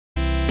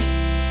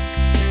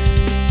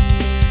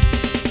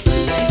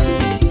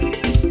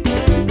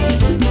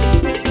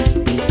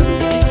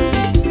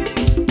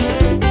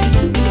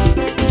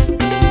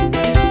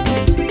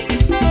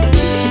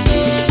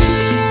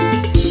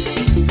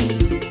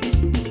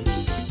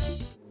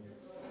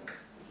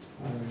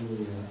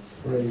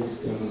Praise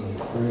God,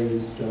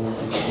 praise God,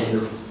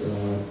 praise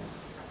God,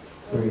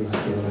 praise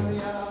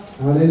God.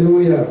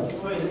 Hallelujah.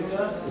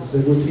 It's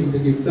a good thing to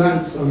give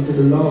thanks unto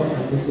the Lord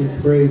and to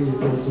sing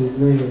praises unto his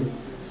name.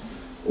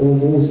 O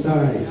Most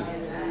High,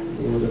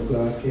 the word of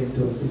God came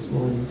to us this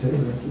morning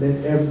telling us,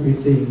 let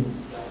everything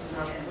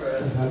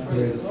that have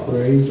breath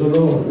praise the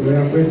Lord. We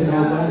have breath in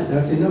our body,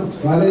 that's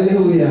enough.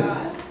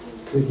 Hallelujah.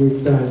 We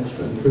give thanks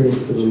and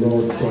praise to the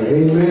Lord for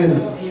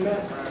amen.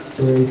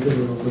 Praise the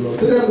name of the Lord.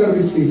 Today I'm going to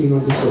be speaking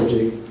on the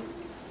subject.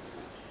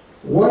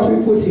 What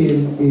we put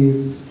in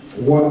is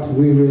what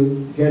we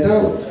will get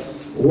out.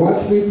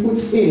 What we put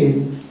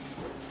in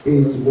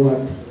is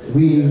what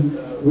we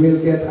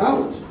will get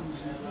out.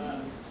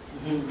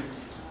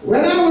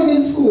 When I was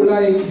in school,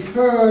 I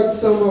heard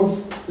some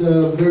of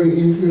the very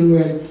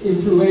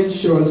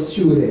influential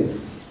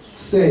students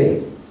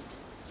say,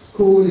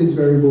 school is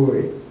very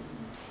boring.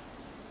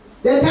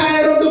 They're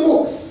tired of the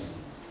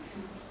books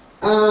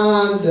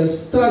and the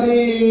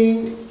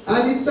studying,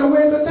 and it's a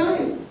waste of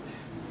time.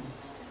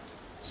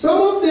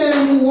 Some of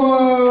them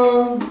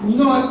were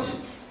not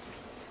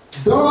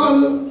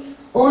dull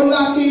or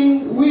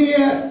lacking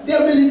where the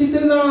ability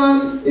to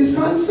learn is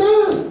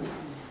concerned,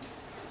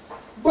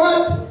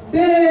 but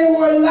they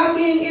were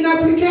lacking in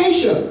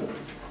application.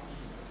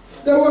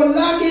 They were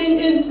lacking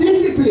in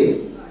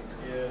discipline.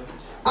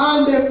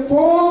 And they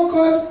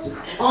focused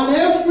on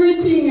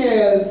everything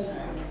else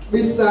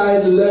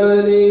besides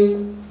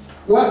learning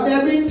what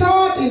they've been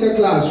taught in the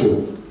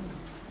classroom.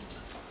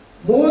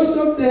 Most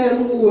of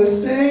them who were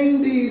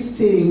saying these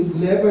things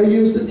never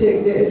used to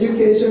take their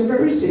education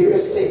very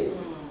seriously.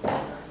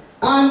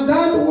 And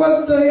that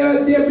was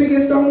their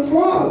biggest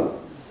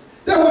downfall.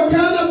 They would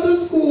turn up to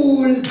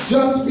school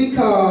just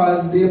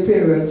because their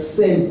parents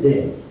sent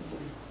them.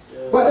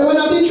 But they were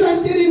not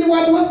interested in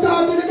what was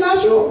taught in the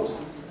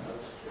classrooms.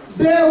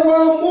 They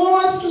were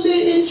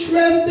mostly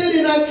interested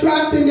in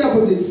attracting the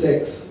opposite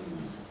sex,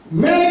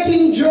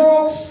 making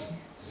jokes,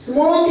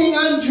 smoking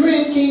and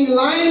drinking,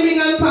 liming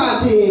and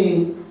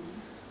partying,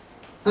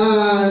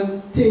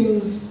 and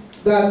things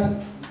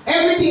that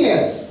everything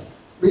else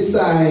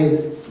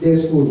beside their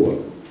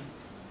schoolwork.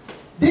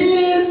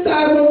 These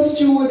type of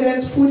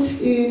students put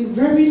in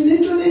very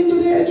little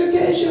into their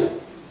education.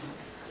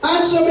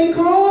 And so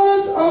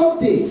because of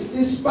this,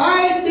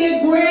 despite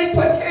their great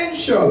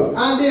potential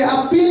and their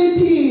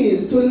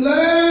abilities to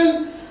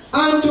learn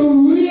and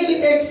to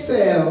really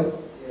excel,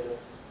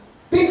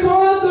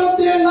 because of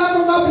their lack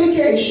of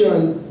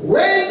application,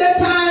 when the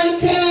time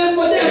came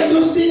for them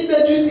to sit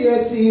the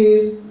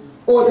GCSEs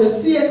or the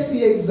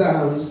CXC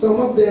exams, some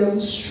of them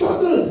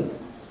struggled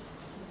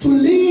to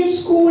leave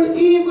school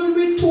even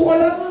with 2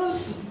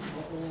 levels.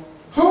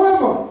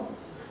 However,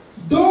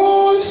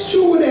 those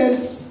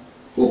students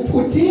who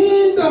put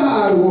in the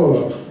hard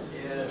work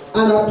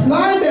and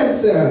applied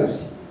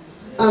themselves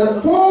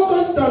and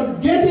focused on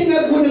getting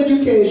a good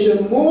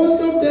education,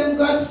 most of them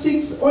got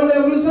 6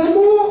 levels and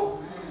more.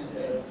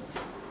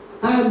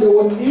 And they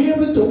were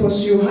able to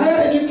pursue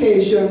higher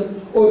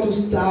education or to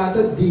start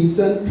a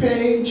decent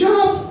paying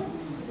job.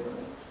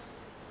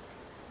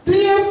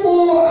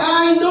 Therefore,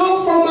 I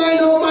know from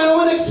my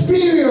own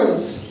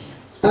experience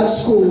at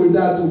school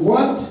that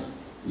what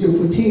you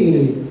put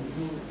in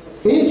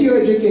into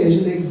your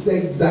education is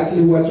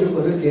exactly what you're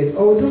going to get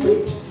out of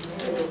it.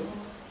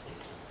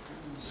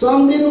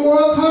 Some didn't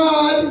work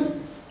hard,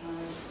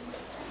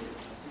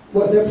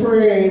 but they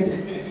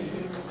prayed.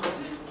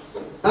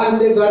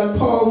 And they got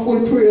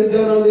powerful prayers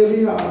done on their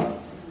behalf.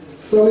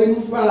 Some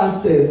even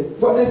fasted,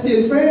 but they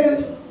still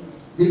failed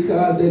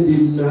because they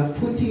did not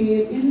put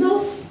in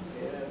enough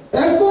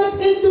effort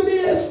into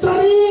their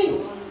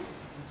studying.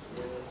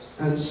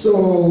 And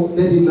so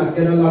they did not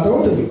get a lot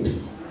out of it.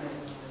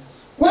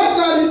 What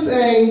God is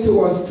saying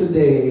to us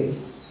today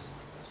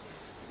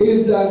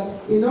is that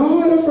in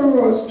order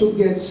for us to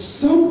get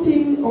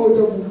something out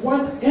of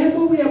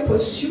whatever we are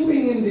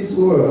pursuing in this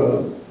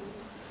world,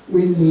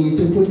 we need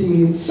to put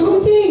in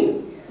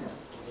something.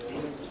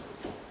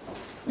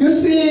 You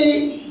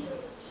see,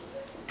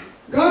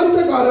 God is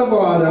a God of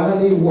order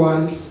and he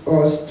wants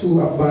us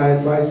to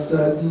abide by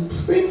certain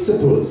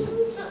principles.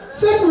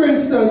 Say for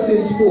instance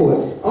in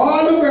sports,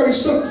 all the very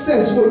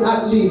successful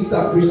athletes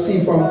that we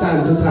see from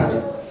time to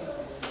time.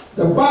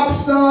 The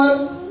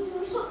boxers,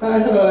 I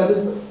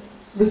heard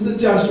Mr.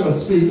 Joshua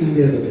speaking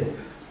the other day.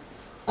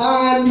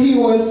 And he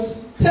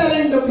was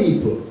telling the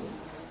people,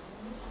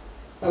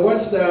 I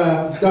watched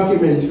a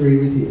documentary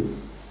with him.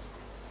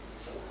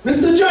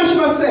 Mr.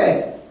 Joshua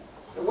said,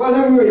 the world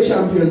heavyweight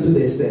champion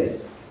today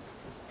said,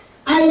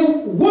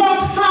 I work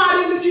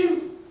hard in the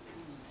gym.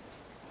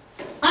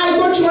 I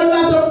go through a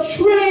lot of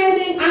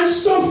training and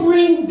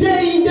suffering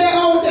day in, day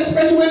out,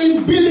 especially when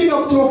he's building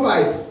up to a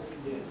fight.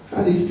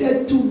 And he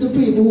said to the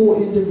people who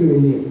were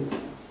interviewing him,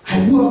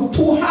 I work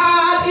too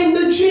hard in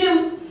the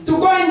gym to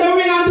go in the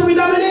ring and to be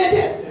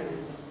dominated.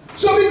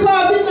 So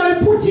because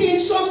he put in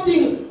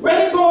something, when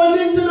he goes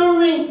into the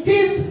ring,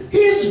 he's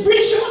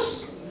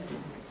vicious.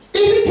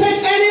 If he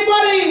takes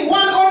anybody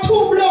 1 or 2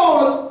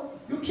 blows,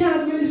 you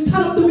can't really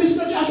stand up to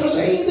Mr. Joshua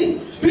so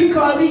easy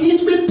because he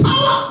hits with power.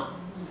 power.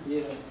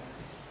 Yeah.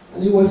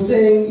 And he was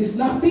saying, it's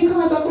not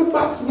because I could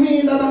box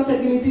me that I'm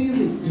taking it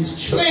easy.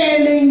 He's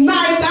training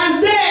night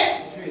and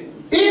day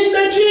in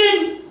the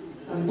gym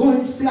and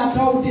going flat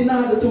out in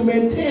order to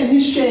maintain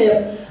his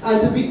shape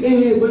and to be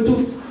able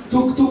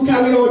to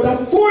carry out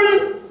a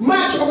full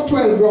match of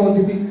 12 rounds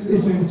if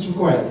it's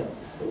required.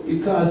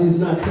 Because he's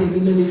not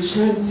taking any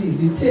chances.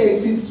 He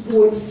takes his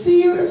sport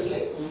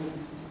seriously.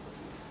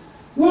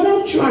 What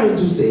I'm trying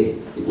to say,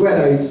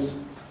 whether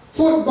it's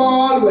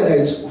football, whether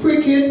it's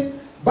cricket,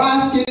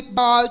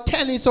 basketball,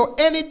 tennis, or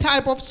any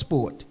type of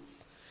sport,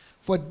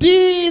 for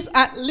these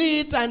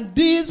athletes and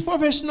these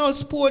professional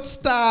sports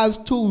stars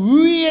to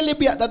really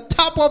be at the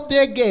top of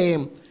their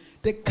game,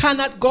 they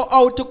cannot go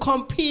out to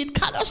compete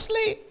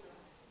callously.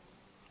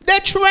 They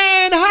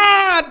train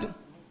hard.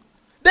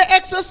 They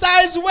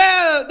exercise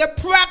well. They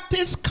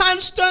practice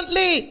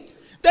constantly.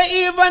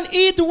 They even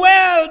eat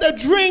well. They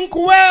drink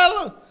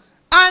well.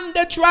 And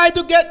they try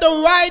to get the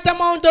right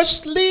amount of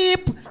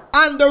sleep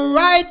and the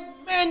right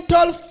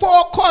mental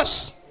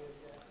focus,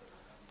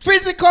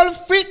 physical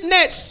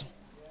fitness,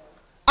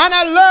 and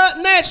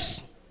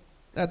alertness.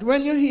 That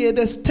when you hear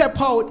they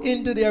step out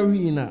into the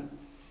arena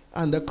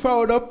and the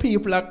crowd of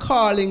people are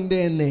calling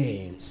their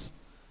names,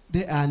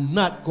 they are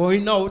not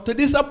going out to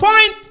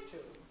disappoint.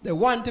 They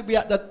want to be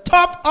at the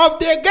top of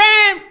their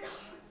game.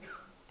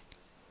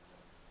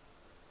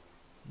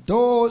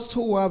 Those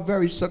who are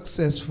very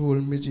successful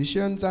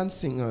musicians and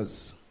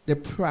singers, they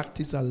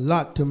practice a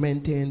lot to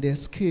maintain their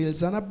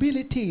skills and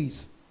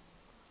abilities.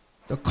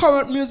 The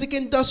current music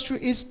industry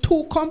is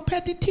too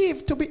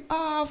competitive to be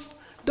off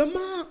the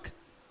mark.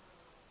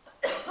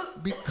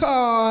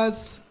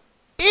 Because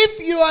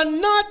if you are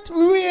not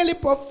really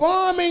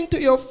performing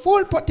to your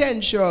full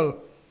potential,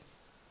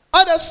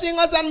 other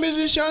singers and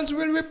musicians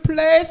will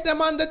replace them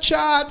on the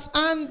charts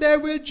and they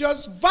will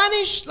just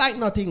vanish like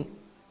nothing,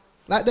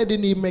 like they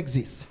didn't even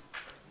exist.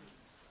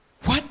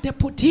 What they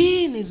put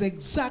in is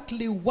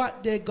exactly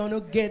what they're going to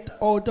get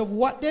out of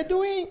what they're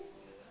doing.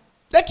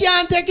 They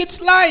can't take it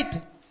slight.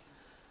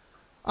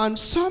 On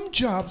some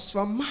jobs,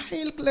 from my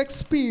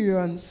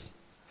experience,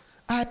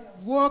 I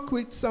work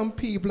with some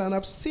people and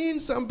I've seen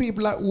some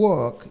people at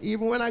work,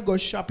 even when I go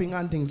shopping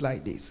and things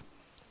like this.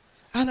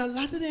 And a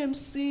lot of them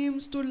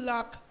seems to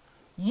lack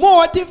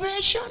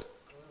motivation.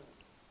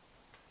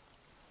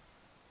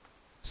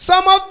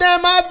 Some of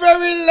them are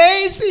very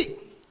lazy.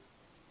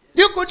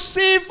 You could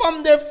see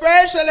from their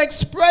facial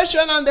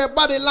expression and their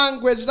body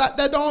language that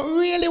they don't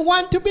really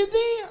want to be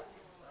there.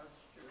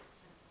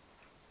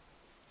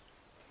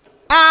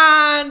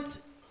 And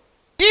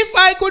if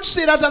I could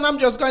see that and I'm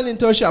just going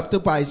into a shop to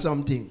buy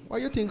something, what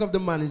do you think of the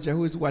manager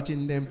who is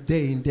watching them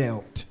day in, day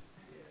out?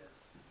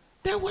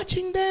 They're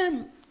watching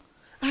them.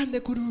 And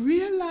they could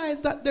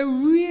realize that they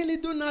really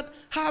do not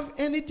have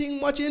anything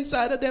much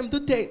inside of them to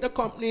take the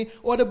company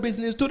or the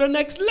business to the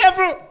next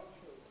level.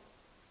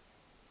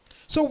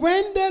 So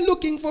when they're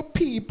looking for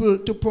people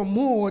to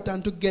promote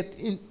and to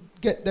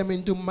get them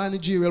into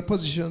managerial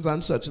positions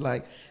and such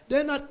like,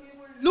 they're not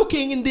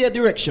looking in their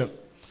direction.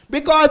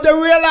 Because they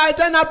realize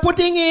they're not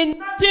putting in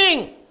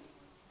nothing.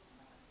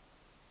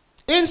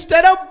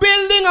 Instead of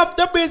building up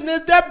the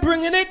business, they're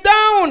bringing it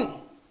down.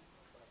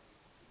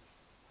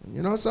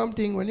 You know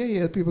something, when you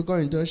hear people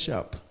going to a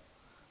shop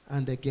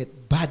and they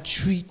get bad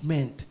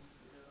treatment,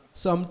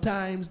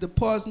 sometimes the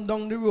person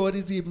down the road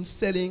is even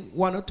selling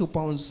 1 or 2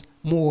 pounds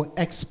more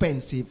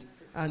expensive,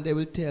 and they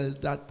will tell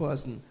that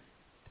person,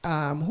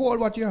 hold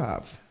what you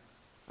have,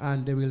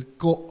 and they will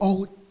go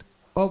out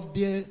of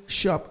their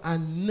shop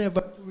and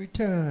never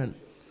return.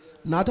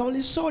 Not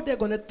only so, they're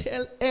going to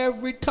tell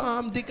every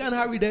Tom, Dick, and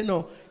Harry they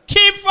know,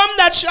 keep from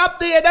that shop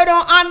there, they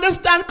don't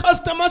understand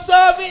customer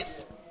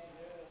service.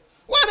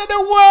 One of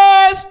the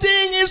worst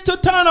things is to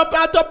turn up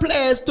at a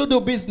place to do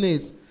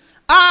business.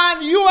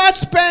 And you are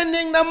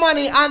spending the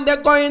money and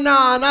they're going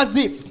on as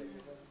if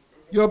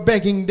you're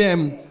begging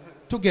them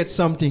to get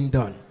something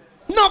done.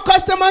 No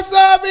customer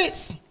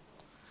service.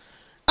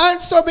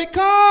 And so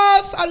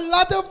because a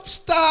lot of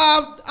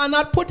staff are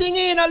not putting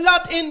in a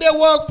lot in their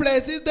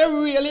workplaces, they're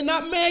really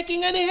not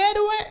making any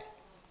headway.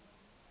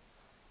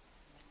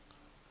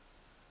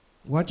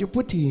 What you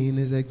put in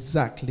is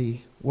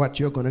exactly what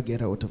you're going to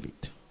get out of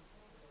it.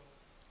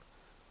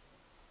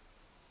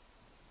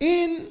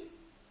 In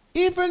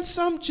even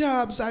some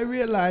jobs, I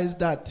realize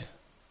that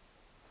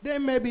they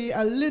may be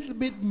a little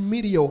bit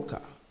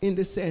mediocre in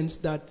the sense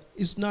that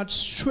it's not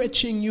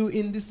stretching you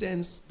in the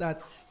sense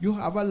that you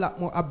have a lot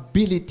more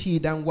ability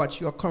than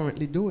what you're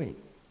currently doing.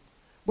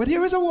 But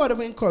here is a word of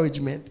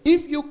encouragement.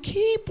 If you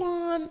keep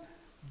on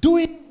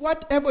doing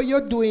whatever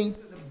you're doing to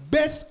the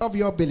best of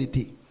your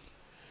ability,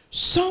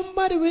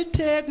 somebody will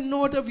take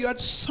note of you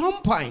at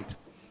some point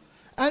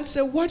and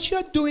say, what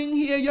you're doing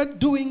here, you're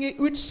doing it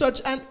with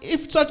such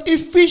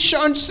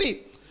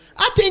efficiency.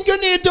 I think you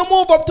need to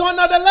move up to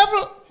another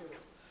level.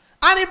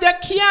 And if they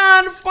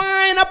can't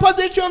find a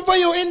position for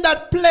you in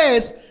that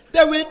place,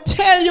 they will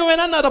tell you when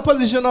another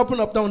position open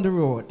up down the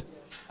road.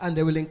 And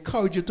they will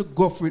encourage you to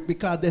go for it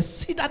because they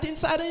see that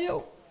inside of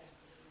you.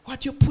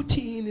 what you put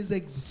in is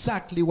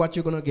exactly what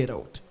you're going to get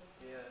out.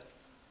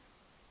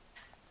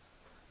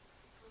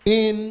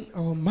 In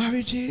our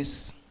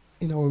marriages,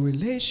 in our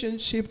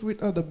relationship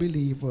with other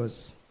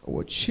believers,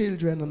 our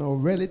children and our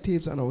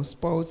relatives and our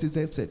spouses,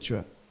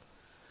 etc.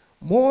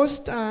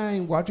 Most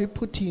time what we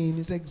put in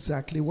is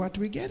exactly what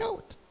we get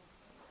out.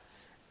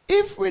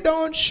 If we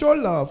don't show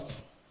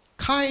love,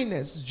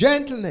 kindness,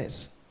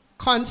 gentleness,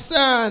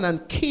 concern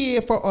and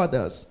care for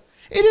others,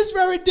 it is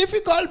very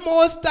difficult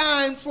most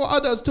time for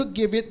others to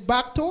give it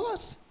back to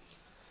us.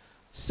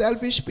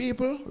 Selfish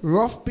people,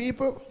 rough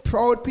people,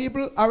 proud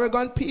people,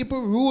 arrogant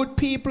people, rude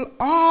people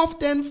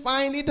often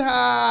find it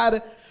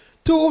hard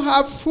to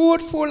have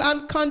fruitful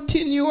and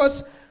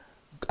continuous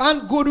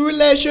and good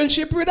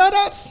relationship with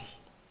others,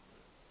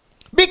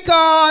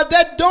 because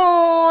they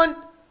don't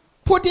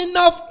put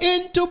enough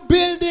into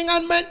building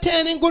and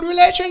maintaining good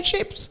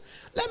relationships.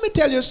 Let me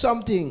tell you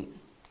something.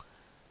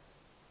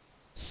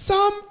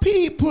 Some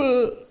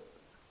people,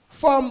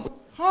 from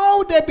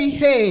how they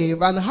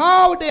behave and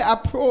how they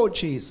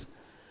approach it,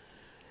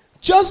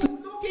 just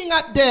looking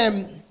at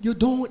them, you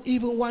don't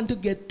even want to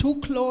get too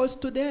close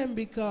to them,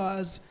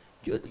 because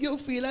you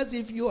feel as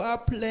if you are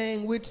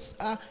playing with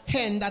a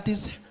hen that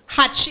is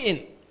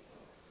hatching.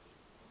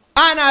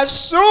 And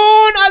as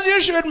soon as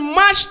you should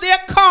mash their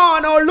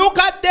corn or look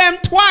at them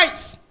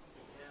twice,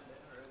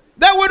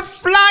 they would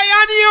fly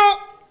on you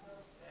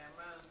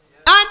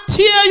and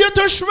tear you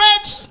to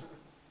shreds.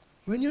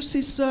 When you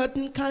see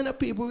certain kind of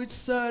people with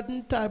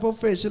certain type of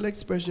facial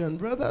expression,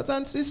 brothers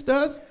and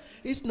sisters,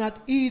 it's not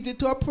easy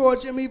to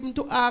approach them, even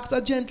to ask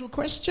a gentle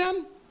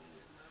question,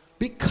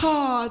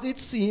 because it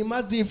seems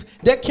as if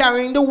they're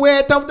carrying the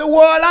weight of the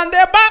world on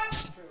their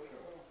backs.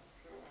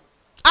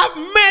 I've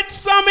met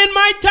some in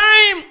my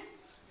time,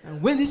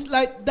 and when it's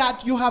like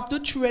that, you have to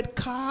tread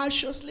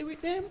cautiously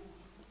with them.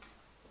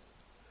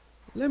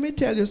 Let me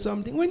tell you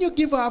something. When you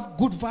give off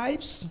good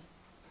vibes,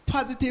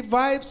 positive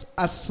vibes,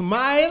 a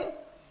smile,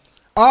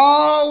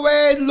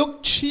 always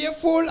look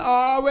cheerful,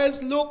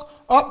 always look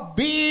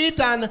upbeat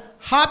and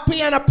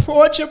happy and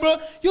approachable,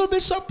 you'll be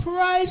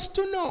surprised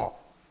to know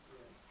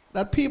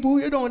that people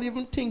who you don't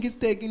even think is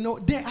taking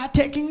note, they are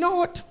taking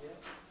note.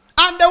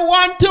 And they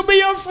want to be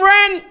your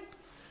friend,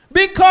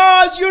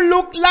 because you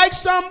look like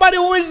somebody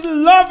who is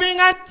loving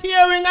and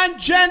caring and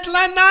gentle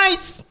and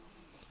nice.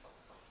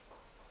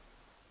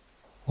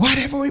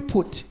 Whatever we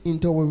put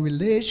into our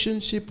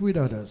relationship with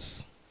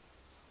others,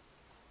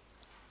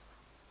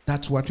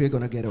 that's what we're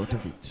going to get out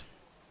of it.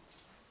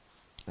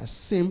 As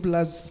simple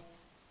as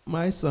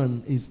my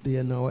son is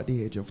there now at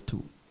the age of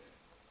 2.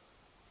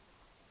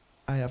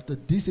 I have to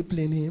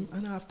discipline him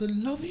and I have to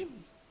love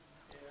him.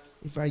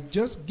 If I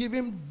just give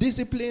him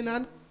discipline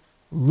and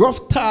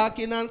rough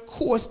talking and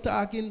coarse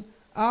talking,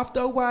 after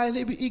a while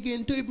he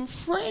begin to even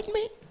fret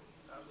me.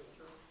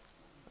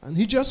 And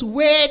he just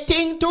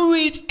waiting to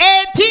reach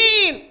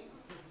 18.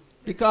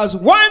 Because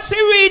once he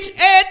reach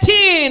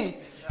 18,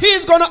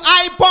 he's going to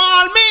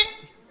eyeball me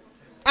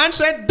and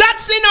say,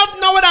 that's enough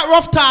now with that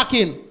rough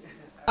talking.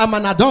 I'm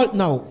an adult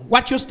now.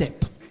 Watch your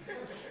step.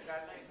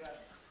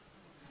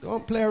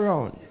 Don't play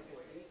around.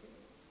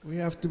 We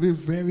have to be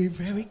very,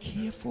 very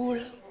careful.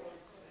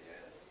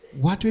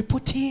 What we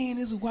put in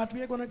is what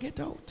we are going to get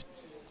out.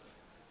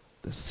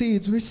 The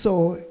seeds we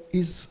sow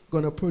is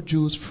going to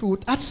produce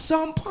fruit at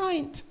some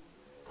point.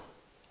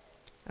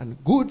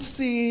 And good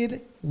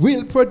seed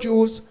will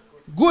produce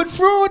good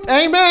fruit.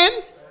 Amen.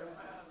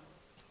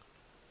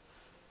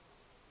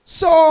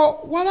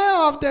 So what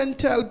I often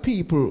tell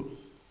people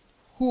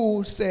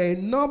who say,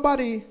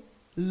 nobody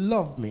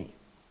loved me,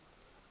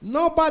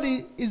 nobody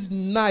is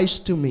nice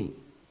to me,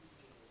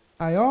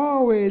 I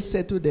always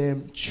say to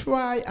them,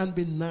 try and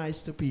be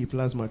nice to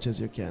people as much as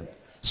you can.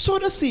 Sow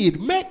the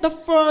seed, make the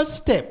first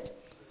step,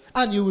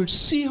 and you will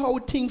see how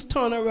things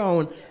turn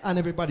around and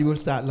everybody will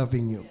start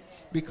loving you,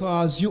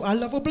 because you are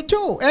lovable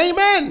too.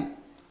 Amen.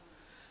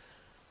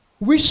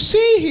 We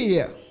see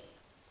here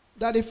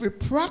that if we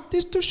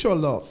practice to show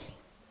love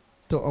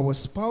to our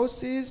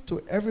spouses,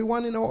 to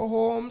everyone in our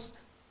homes,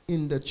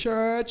 in the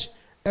church,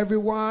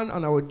 everyone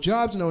on our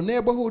jobs, in our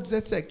neighborhoods,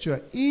 etc.,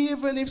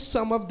 even if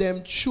some of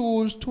them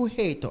choose to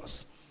hate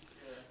us,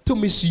 to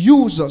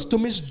misuse us, to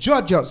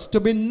misjudge us, to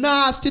be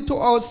nasty to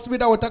us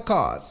without a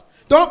cause,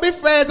 don't be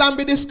fazed and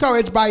be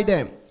discouraged by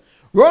them.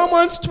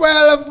 Romans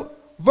 12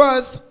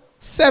 verse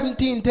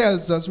 17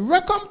 tells us,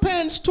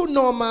 recompense to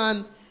no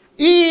man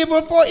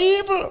evil for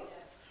evil.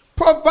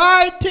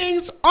 Provide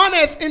things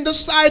honest in the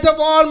sight of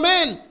all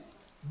men.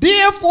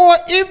 Therefore,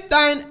 if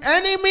thine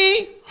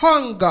enemy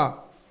hunger,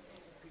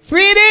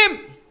 feed him.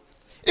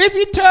 If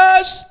he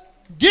thirst,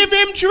 give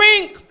him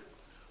drink.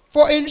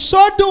 For in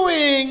so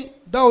doing,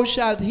 thou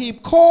shalt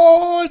heap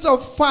coals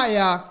of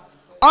fire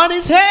on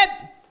his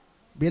head.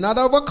 Be not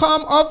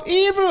overcome of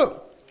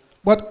evil,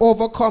 but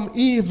overcome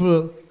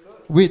evil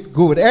with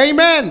good.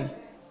 Amen.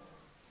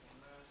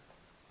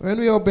 When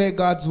we obey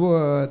God's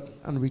word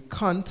and we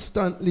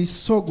constantly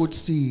sow good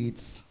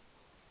seeds,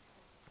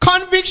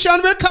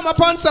 conviction will come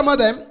upon some of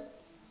them,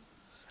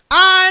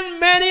 and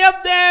many of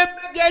them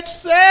get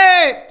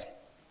saved.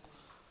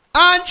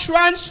 and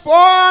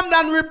transformed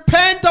and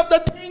repent of the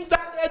things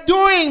that they're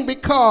doing,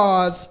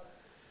 because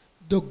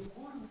the good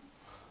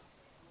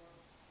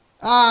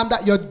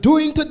that you're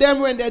doing to them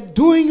when they're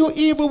doing you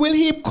evil will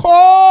heap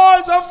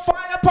coals of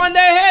fire upon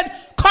their head.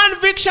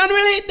 Conviction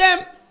will hit them.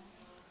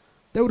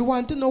 They would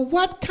want to know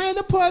what kind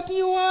of person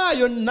you are.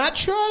 You're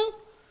natural?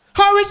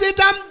 How is it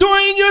I'm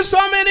doing you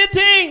so many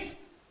things?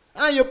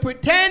 And you're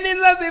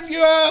pretending as if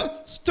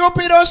you're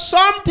stupid or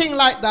something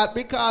like that,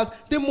 because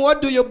the more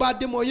do you bad,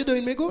 the more you're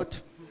doing me good.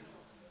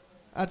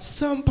 At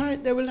some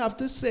point, they will have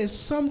to say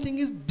something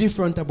is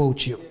different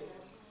about you.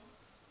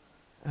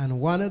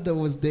 And one of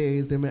those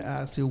days, they may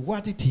ask you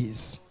what it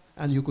is.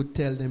 And you could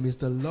tell them, it's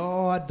the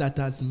Lord that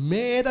has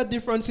made a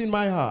difference in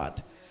my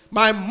heart.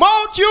 My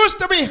mouth used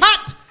to be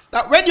hot,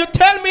 that when you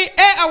tell me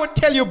A, I would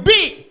tell you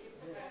B.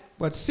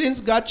 But since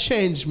God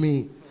changed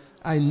me,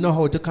 I know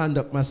how to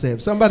conduct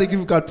myself. Somebody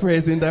give God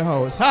praise in the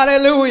house.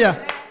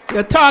 Hallelujah.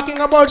 We're talking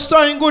about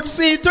sowing good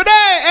seed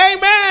today.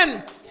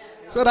 Amen.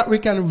 So that we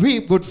can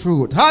reap good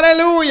fruit.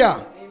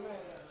 Hallelujah.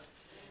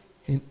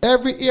 In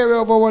every area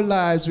of our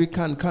lives, we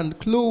can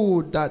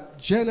conclude that,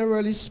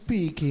 generally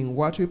speaking,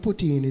 what we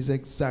put in is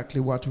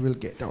exactly what we'll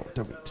get out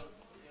of it.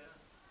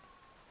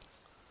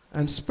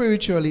 And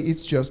spiritually,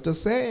 it's just the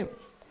same.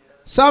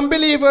 Some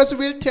believers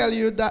will tell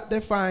you that they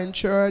find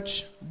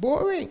church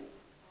boring,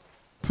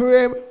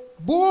 prayer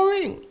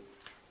boring,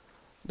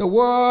 the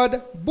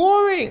word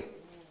boring,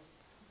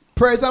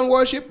 praise and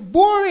worship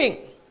boring,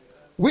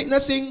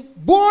 witnessing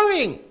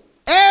boring.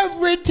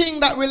 Everything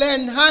that will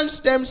enhance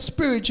them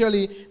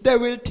spiritually, they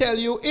will tell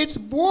you it's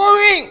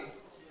boring.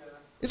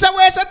 It's a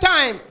waste of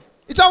time.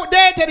 It's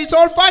outdated. It's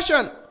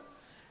old-fashioned.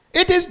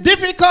 It is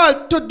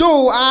difficult to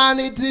do, and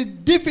it is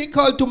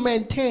difficult to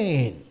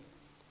maintain.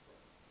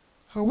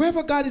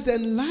 However, God is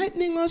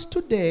enlightening us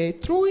today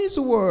through His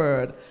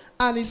Word,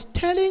 and is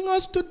telling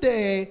us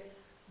today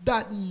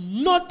that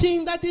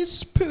nothing that is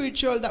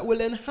spiritual, that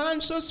will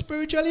enhance us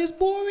spiritually, is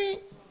boring.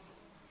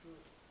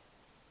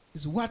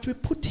 Is what we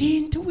put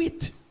into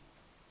it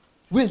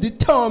will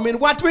determine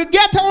what we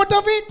get out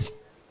of it.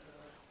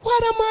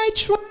 What am I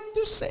trying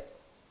to say?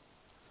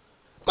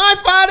 My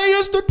father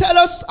used to tell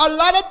us a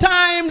lot of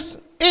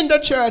times in the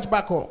church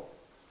back home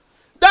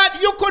that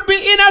you could be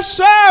in a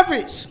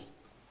service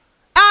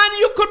and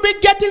you could be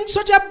getting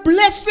such a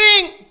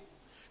blessing.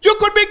 You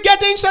could be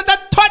getting such a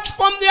touch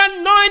from the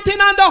anointing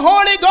and the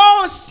Holy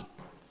Ghost.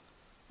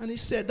 And he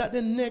said that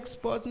the next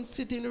person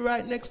sitting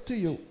right next to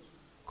you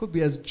could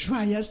be as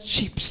dry as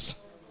chips.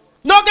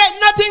 No get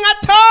nothing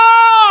at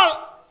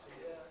all.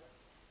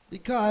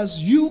 Because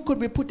you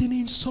could be putting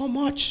in so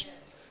much.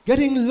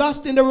 Getting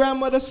lost in the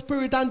realm of the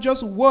Spirit and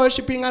just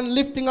worshiping and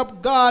lifting up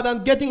God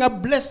and getting a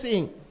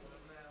blessing.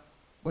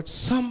 But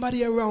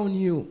somebody around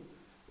you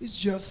is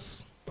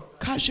just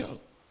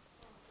casual.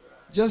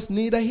 Just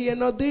neither here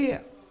nor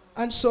there.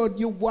 And so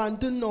you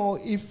want to know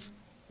if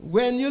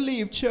when you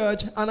leave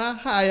church and are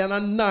high and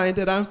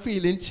anointed and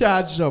feeling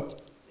charged up,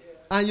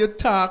 and you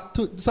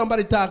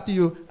somebody talk to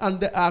you and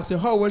they ask you,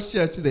 how was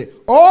church today?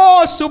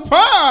 Oh, superb!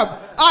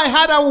 I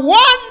had a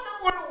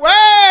wonderful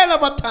whale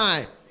of a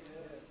time.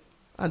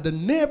 And the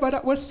neighbor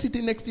that was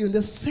sitting next to you in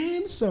the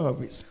same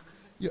service,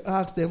 you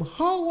ask them,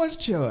 how was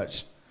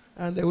church?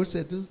 And they would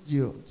say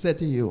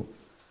to you,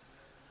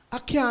 I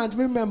can't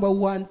remember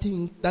one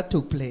thing that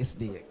took place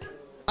there.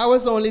 I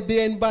was only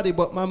there in body,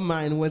 but my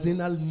mind was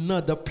in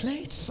another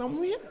place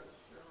somewhere.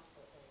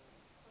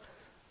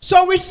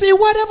 So we see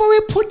whatever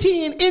we put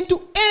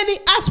into any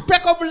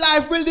aspect of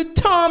life will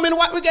determine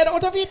what we get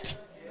out of it.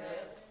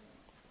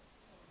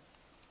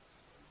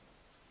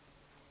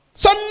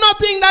 So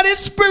nothing that is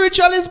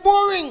spiritual is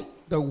boring.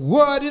 The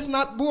word is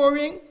not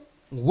boring.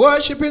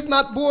 Worship is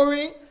not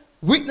boring.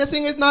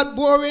 Witnessing is not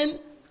boring.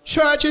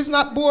 Church is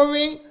not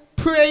boring.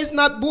 Prayer is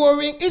not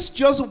boring. It's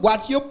just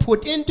what you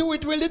put into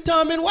it will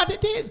determine what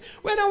it is.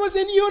 When I was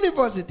in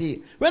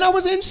university, when I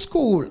was in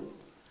school,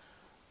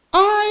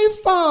 I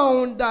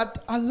found that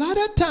a lot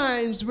of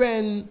times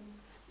when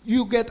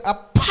you get a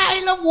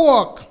pile of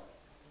work,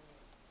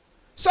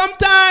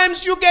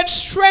 sometimes you get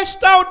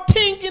stressed out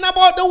thinking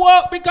about the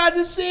work because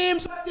it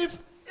seems as if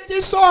it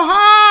is so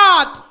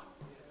hard.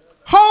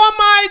 How am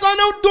I going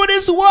to do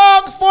this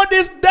work for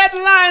this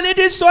deadline? It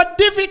is so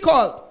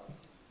difficult.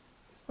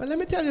 Well, let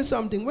me tell you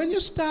something. When you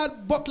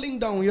start buckling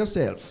down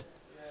yourself,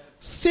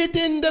 sit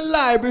in the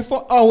library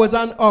for hours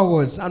and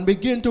hours and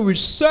begin to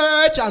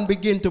research and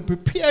begin to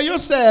prepare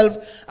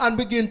yourself and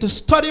begin to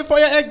study for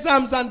your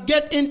exams and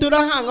get into the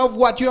hang of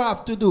what you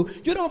have to do,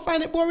 you don't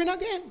find it boring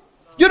again.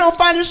 You don't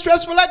find it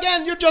stressful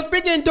again. You just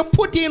begin to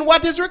put in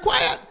what is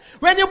required.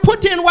 When you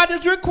put in what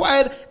is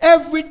required,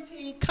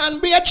 everything can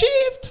be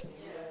achieved.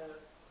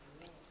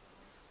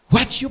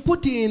 What you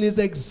put in is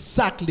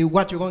exactly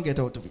what you're going to get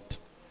out of it.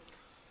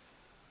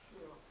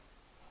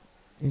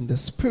 In the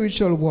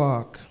spiritual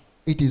walk,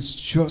 it is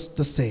just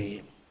the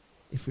same.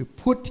 If we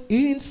put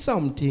in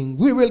something,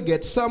 we will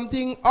get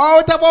something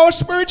out of our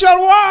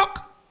spiritual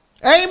walk.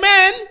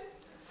 Amen.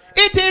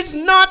 It is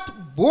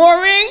not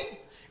boring.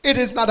 It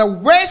is not a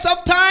waste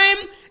of time.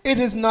 It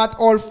is not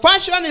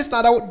old-fashioned. It's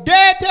not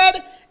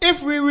outdated.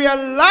 If we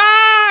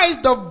realize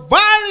the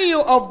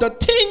value of the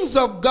things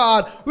of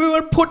God, we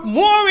will put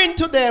more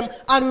into them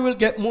and we will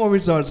get more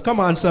results. Come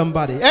on,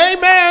 somebody.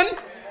 Amen. Amen.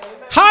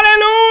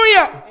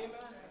 Hallelujah. Amen.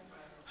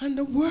 And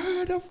the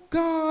word of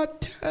God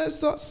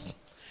tells us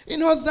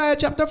in Hosea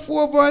chapter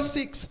 4 verse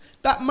 6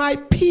 that my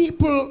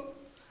people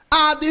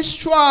are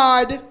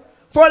destroyed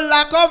for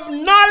lack of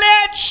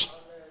knowledge.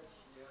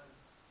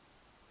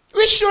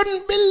 We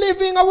shouldn't be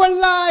living our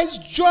lives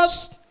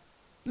just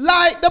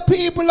like the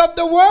people of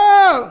the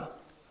world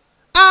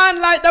and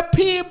like the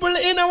people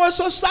in our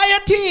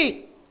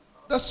society.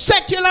 The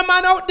secular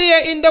man out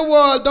there in the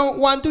world don't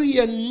want to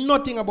hear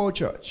nothing about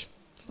church.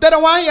 They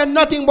don't want to hear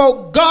nothing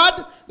about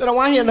God. They don't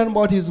want to hear nothing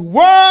about His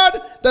word.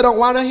 They don't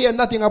want to hear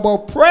nothing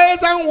about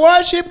praise and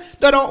worship.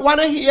 They don't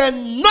want to hear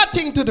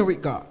nothing to do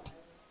with God,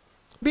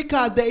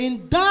 because they're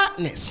in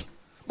darkness.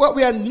 But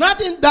we are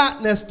not in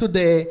darkness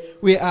today.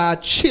 We are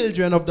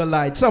children of the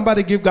light.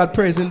 Somebody give God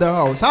praise in the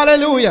house.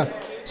 Hallelujah.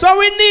 So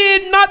we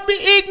need not be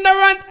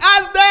ignorant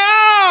as they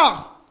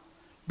are.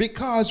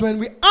 Because when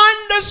we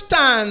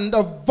understand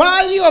the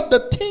value of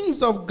the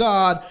things of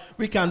God,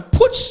 we can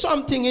put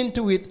something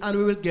into it and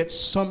we will get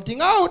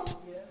something out.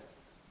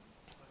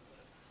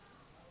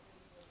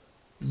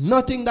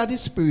 Nothing that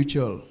is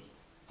spiritual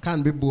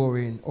can be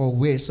boring or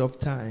waste of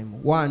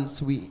time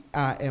once we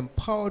are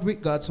empowered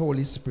with God's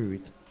Holy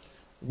Spirit.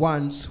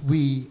 Once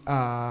we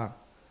are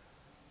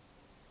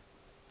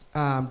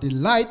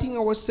delighting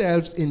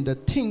ourselves in the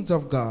things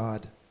of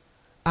God,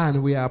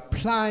 and we are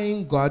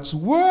applying God's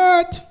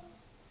word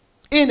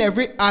in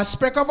every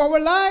aspect of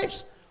our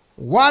lives.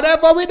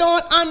 Whatever we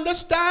don't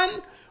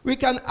understand, we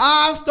can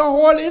ask the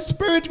Holy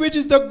Spirit, which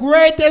is the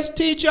greatest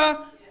teacher.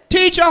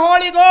 Teacher,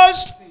 Holy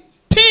Ghost,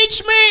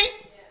 teach me.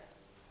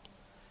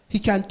 He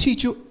can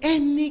teach you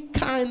any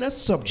kind of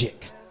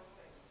subject.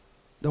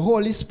 The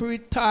Holy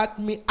Spirit taught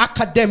me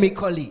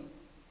academically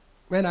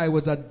when I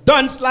was a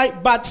dunce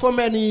like bat for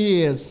many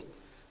years.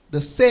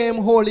 The same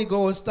Holy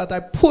Ghost that I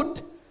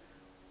put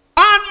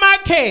on my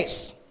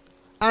case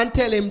and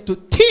tell him to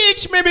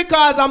teach me,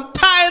 because I'm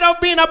tired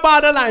of being a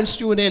borderline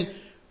student.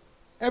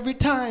 Every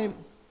time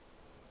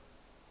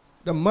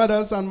the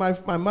mothers and my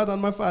mother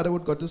and my father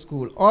would go to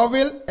school.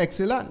 Orville,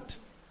 excellent.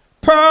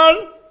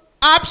 Pearl,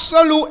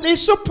 absolutely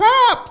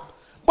superb.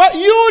 But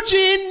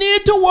Eugene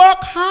need to work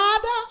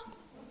harder.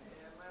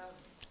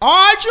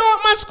 All throughout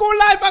my school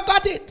life, I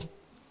got it.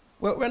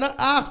 But when I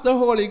asked the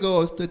Holy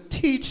Ghost to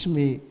teach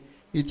me,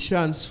 He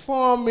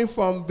transformed me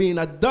from being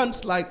a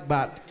dunce like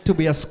bat to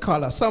be a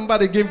scholar.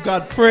 Somebody give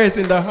God praise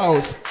in the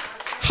house.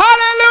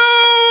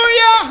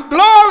 Hallelujah!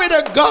 Glory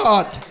to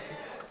God.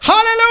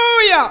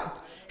 Hallelujah!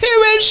 He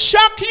will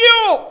shock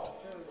you.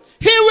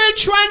 He will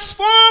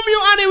transform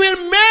you, and He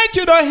will make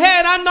you the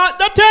head and not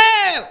the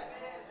tail.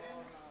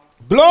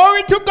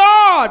 Glory to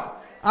God.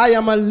 I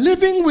am a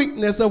living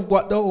witness of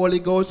what the Holy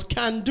Ghost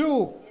can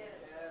do.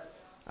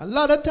 A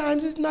lot of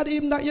times it's not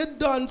even that you're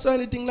done or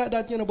anything like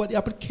that, but the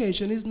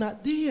application is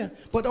not there.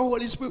 But the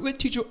Holy Spirit will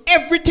teach you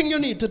everything you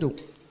need to do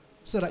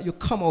so that you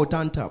come out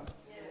on top.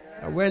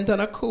 I went on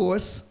a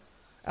course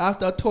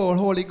after I told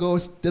Holy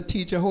Ghost, the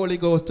teacher Holy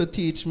Ghost, to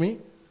teach me.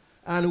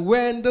 And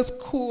when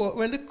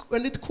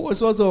the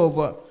course was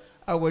over,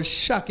 I was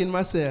shocking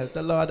myself.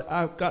 The Lord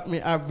got me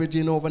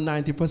averaging over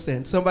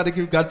 90%. Somebody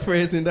give God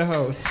praise in the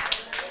house.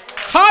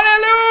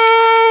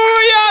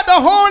 Hallelujah! The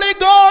Holy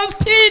Ghost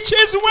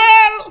teaches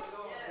well.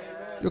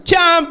 You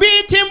can't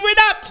beat Him with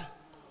that.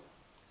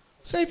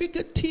 So if He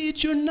could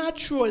teach you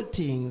natural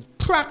things,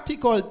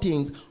 practical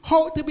things,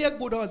 how to be a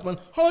good husband,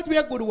 how to be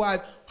a good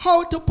wife,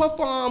 how to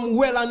perform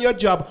well on your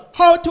job,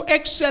 how to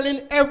excel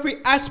in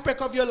every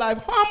aspect of your life,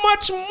 how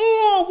much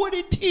more would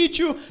He teach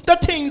you the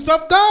things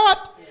of God?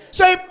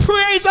 So if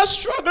prayer is a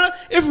struggle,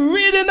 if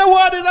reading the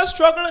word is a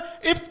struggle,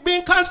 if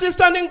being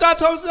consistent in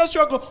God's house is a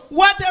struggle,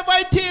 whatever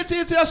it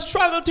is a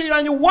struggle to you,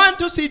 and you want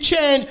to see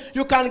change,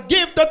 you can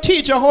give the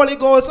teacher Holy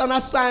Ghost an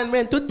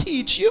assignment to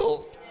teach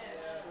you.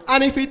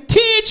 And if He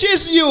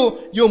teaches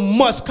you, you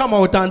must come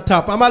out on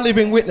top. I'm a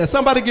living witness.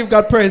 Somebody give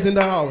God praise in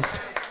the house.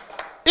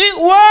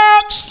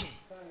 It works.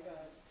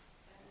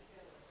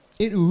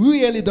 It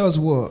really does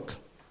work.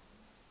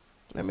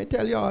 Let me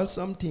tell you all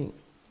something.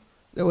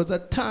 There was a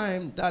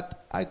time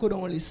that I could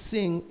only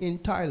sing in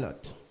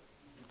toilet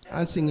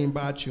and sing in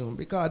bathroom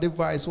because the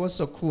voice was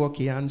so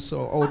croaky and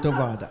so out of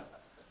order.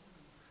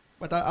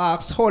 But I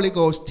asked Holy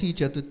Ghost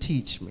teacher to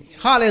teach me.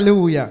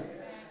 Hallelujah.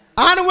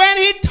 And when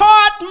He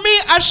taught me,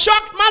 I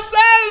shocked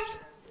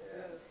myself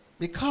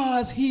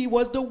because He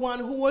was the one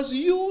who was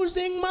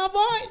using my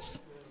voice.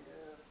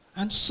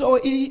 And so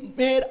it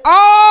made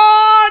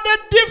all the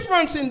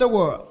difference in the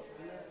world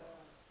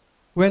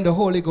when the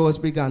Holy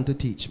Ghost began to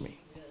teach me.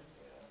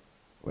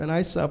 When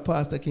I saw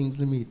Pastor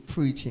Kingsley Meade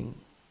preaching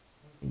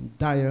in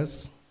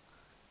Dyers,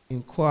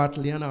 in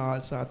Quartley, and all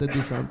sorts of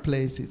different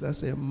places, I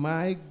said,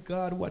 my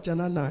God, what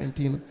an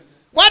anointing.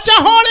 What a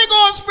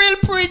Holy Ghost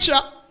filled preacher.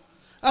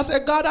 I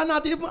said, God, I'm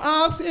not even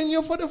asking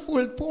you for the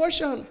full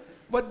portion,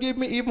 but give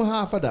me even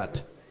half of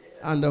that.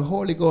 And the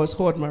Holy Ghost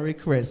heard my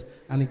request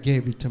and he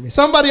gave it to me.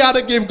 Somebody ought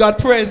to give God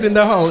praise in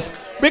the house.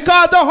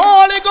 Because the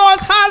Holy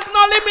Ghost has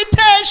no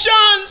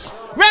limitations.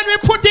 When we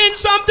put in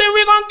something,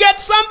 we're going to get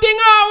something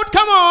out.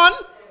 Come on.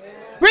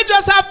 We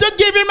just have to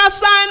give him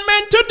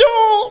assignment to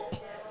do.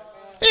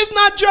 He's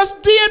not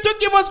just there to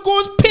give us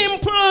good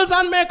pimples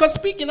and make us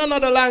speak in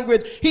another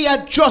language. He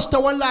adjusts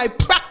our life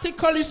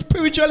practically,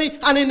 spiritually,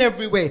 and in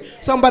every way.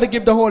 Somebody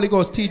give the Holy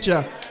Ghost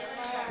teacher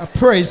a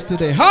praise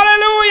today.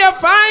 Hallelujah.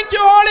 Thank you,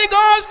 Holy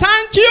Ghost.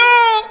 Thank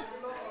you.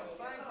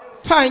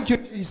 Thank you,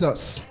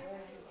 Jesus.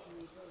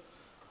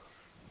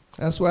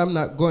 That's why I'm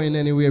not going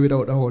anywhere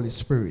without the Holy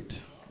Spirit.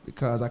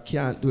 Because I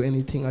can't do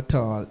anything at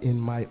all in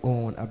my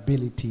own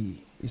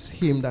ability. It's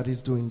him that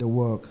is doing the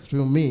work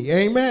through me.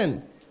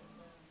 Amen.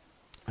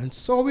 And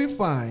so we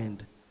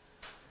find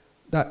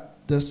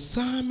that the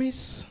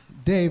psalmist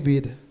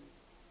David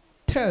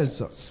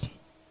tells us,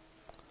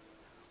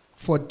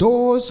 for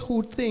those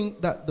who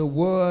think that the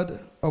word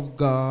of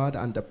God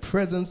and the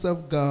presence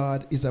of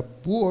God is a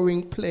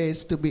boring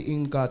place to be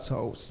in God's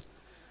house,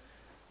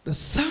 the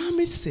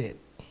psalmist said,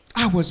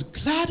 I was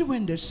glad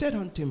when they said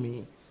unto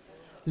me,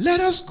 let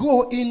us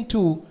go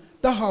into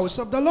the house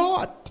of the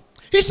Lord.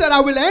 He said,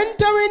 I will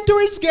enter into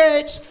his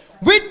gates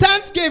with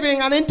thanksgiving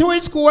and into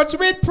his courts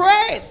with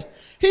praise.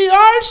 He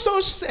also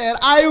said,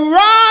 I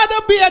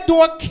rather be a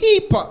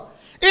doorkeeper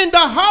in the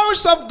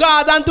house of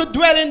God than to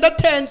dwell in the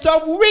tents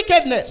of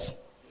wickedness.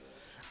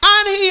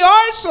 And he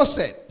also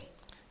said,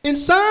 in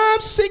Psalm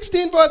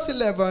 16 verse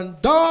 11,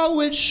 thou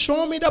wilt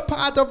show me the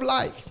path of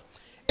life.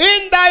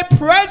 In thy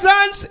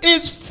presence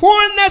is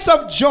fullness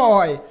of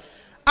joy,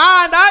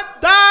 and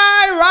at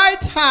thy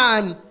right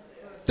hand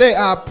there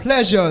are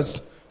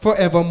pleasures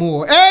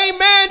forevermore.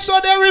 Amen. So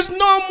there is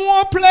no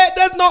more place,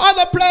 there's no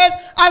other place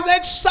as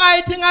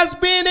exciting as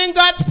being in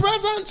God's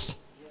presence.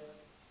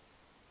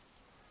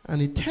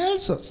 And he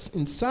tells us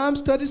in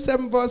Psalms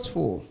 37 verse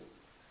 4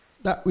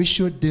 that we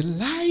should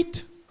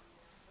delight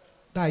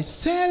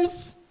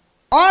thyself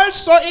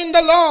also in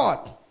the Lord,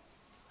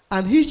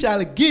 and he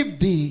shall give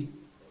thee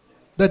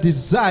the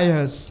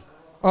desires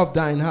of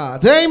thine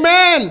heart.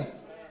 Amen.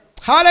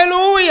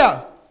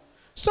 Hallelujah.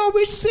 So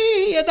we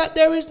see here that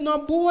there is no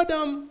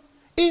boredom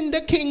in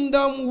the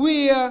kingdom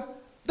where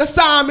the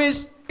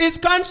psalmist is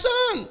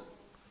concerned.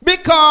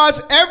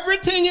 Because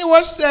everything he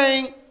was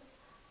saying,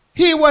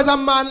 he was a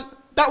man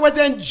that was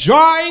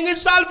enjoying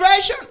his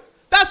salvation.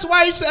 That's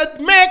why he said,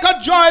 make a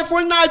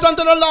joyful noise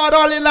unto the Lord,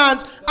 all ye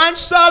lands, and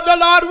serve the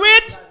Lord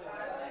with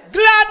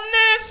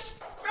gladness.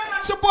 We're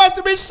not supposed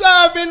to be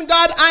serving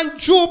God and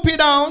droop it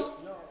down.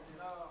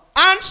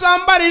 And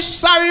somebody's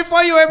sorry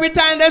for you every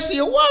time they see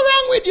you. What's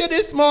wrong with you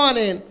this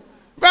morning?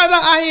 Brother,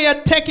 I hear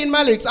taking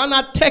my licks. I'm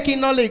not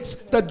taking no licks.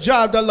 The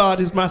joy of the Lord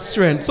is my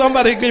strength.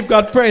 Somebody give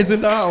God praise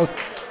in the house.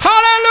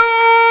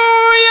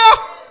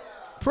 Hallelujah!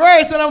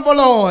 Praise the name of the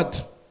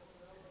Lord.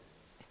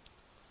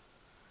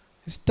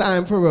 It's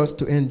time for us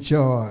to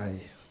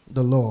enjoy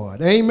the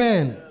Lord.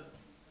 Amen.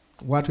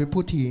 What we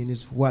put in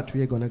is what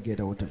we're going to get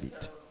out of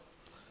it.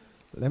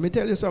 Let me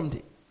tell you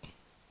something.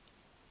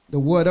 The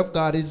word of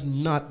God is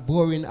not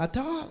boring at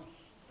all.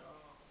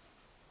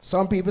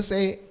 Some people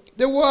say,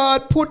 the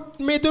word put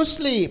me to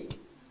sleep.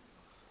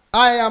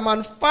 I am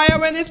on fire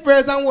when it's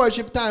praise and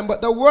worship time,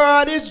 but the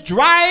word is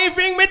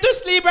driving me to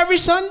sleep every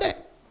Sunday.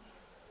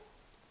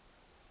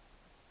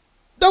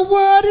 The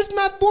word is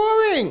not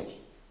boring.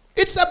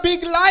 It's a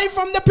big lie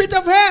from the pit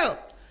of hell.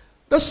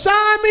 The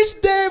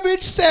psalmist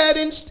David said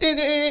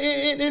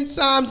in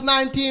Psalms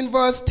 19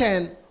 verse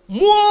 10,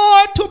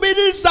 more to be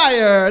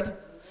desired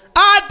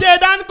are they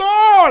than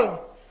gold,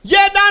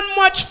 yet than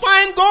much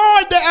fine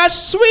gold they are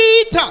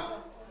sweeter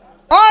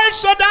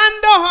also than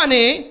the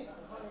honey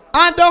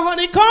and the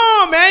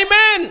honeycomb.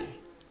 Amen.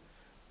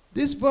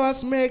 This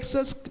verse makes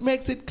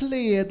it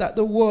clear that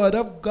the word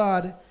of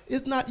God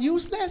is not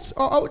useless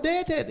or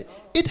outdated.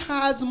 It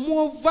has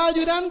more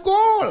value than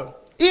gold,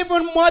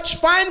 even much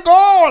fine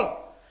gold.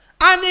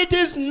 And it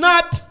is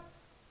not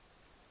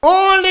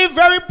only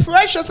very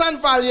precious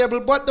and valuable,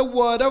 but the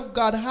word of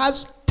God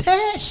has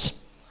taste,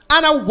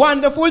 and a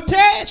wonderful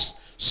taste,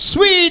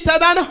 sweeter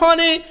than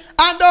honey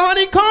and the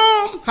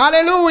honeycomb.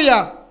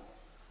 Hallelujah.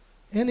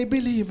 Any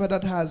believer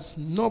that has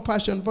no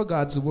passion for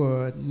God's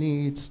word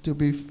needs to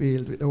be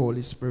filled with the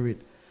Holy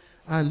Spirit,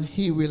 and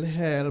he will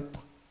help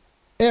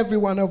every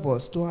one of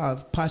us to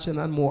have passion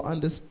and more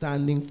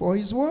understanding for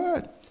his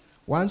word.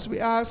 Once we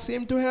ask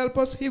him to help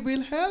us, he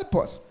will help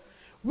us.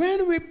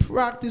 When we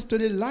practice to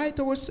delight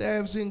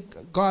ourselves in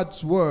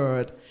God's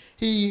word,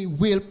 he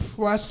will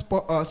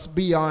prosper us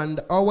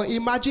beyond our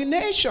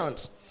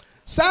imaginations.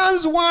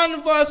 Psalms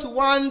 1 verse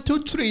 1 to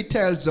 3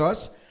 tells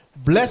us,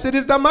 blessed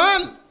is the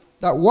man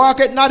that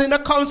walketh not in the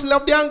counsel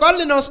of the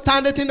ungodly, nor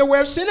standeth in the way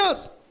of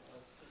sinners,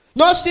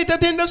 nor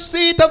sitteth in the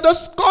seat of the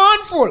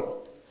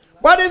scornful.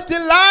 But his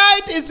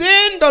delight is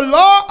in the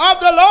law of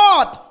the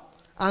Lord,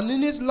 and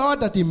in his law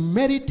that he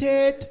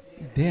meditate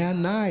day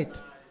and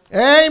night.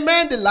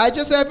 Amen. Delight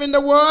yourself in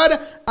the word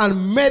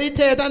and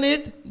meditate on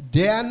it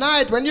day and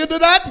night. When you do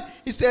that,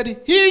 he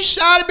said, he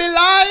shall be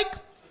like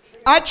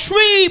A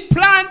tree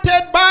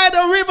planted by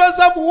the rivers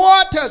of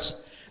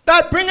waters,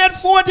 that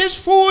bringeth forth his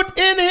fruit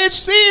in his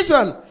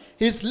season.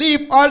 His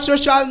leaf also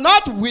shall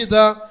not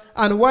wither,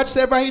 and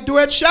whatsoever he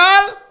doeth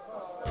shall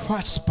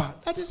prosper.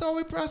 That is how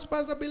we prosper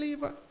as a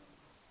believer.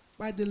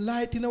 By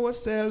delighting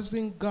ourselves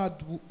in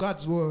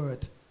God's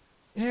word.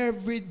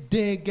 Every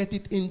day get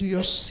it into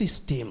your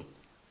system.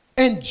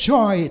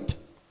 Enjoy it.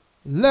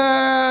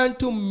 Learn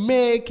to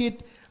make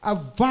it a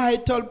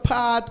vital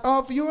part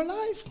of your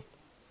life.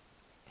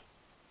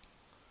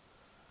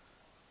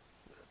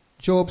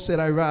 Job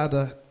said, I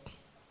rather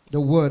the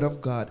word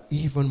of God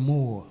even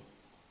more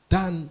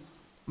than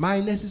my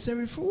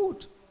necessary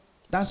food.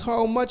 That's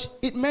how much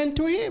it meant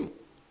to him.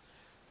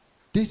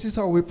 This is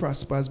how we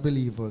prosper as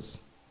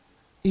believers,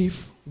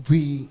 if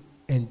we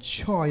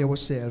enjoy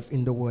ourselves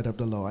in the word of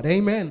the Lord.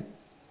 Amen.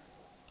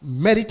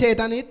 Meditate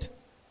on it,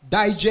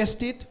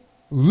 digest it,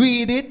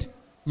 read it,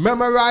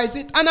 memorize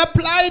it, and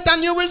apply it,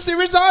 and you will see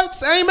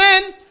results.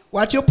 Amen.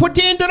 What you put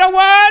into the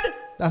word,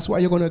 that's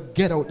what you're going to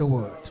get out the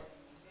word.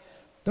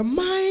 The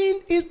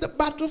mind is the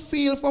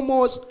battlefield for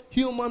most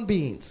human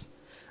beings.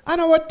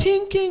 And our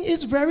thinking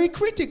is very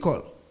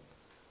critical.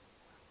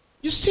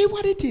 You see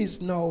what it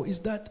is now is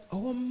that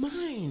our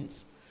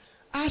minds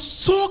are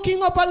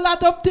soaking up a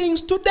lot of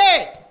things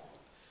today.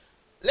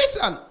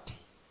 Listen,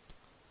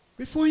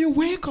 before you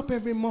wake up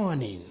every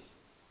morning,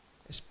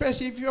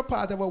 especially if you're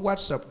part of a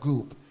WhatsApp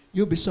group,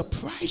 you'll be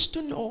surprised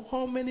to know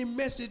how many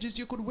messages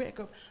you could wake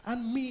up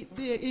and meet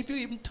there if you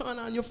even turn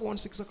on your phone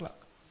 6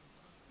 o'clock.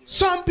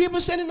 Some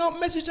people sending out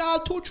messages all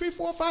 2, 3,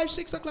 4, 5,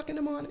 6 o'clock in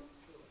the morning.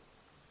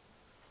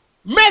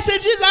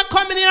 Messages are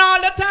coming in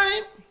all the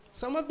time.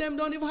 Some of them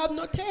don't even have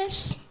no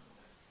taste.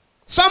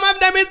 Some of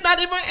them is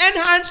not even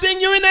enhancing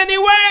you in any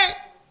way.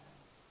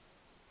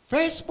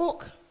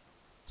 Facebook.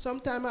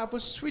 Sometimes I have to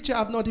switch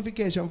off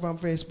notification from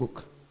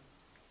Facebook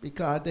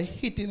because they're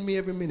hitting me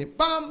every minute.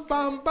 Bam,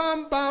 bam,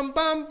 bam, bam,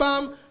 bam,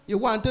 bam. You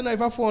want to know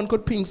if a phone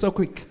could ping so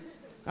quick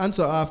and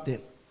so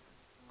often.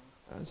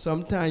 And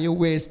sometimes you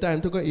waste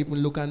time to go even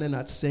look and they're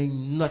not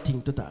saying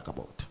nothing to talk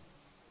about.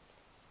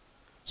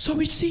 So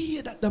we see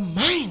here that the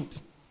mind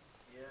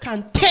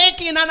can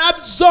take in and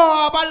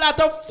absorb a lot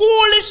of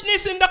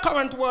foolishness in the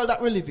current world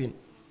that we live in.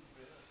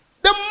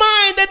 The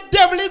mind, the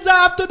devil is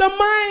after the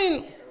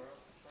mind.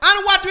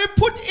 And what we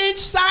put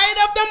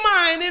inside of the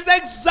mind is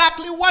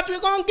exactly what we're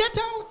going to get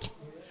out.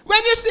 When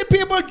you see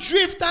people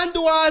drift and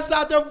do all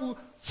sorts of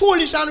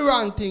foolish and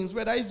wrong things,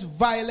 whether it's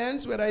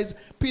violence, whether it's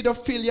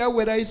pedophilia,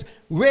 whether it's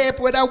rape,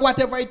 whether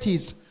whatever it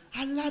is,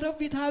 a lot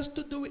of it has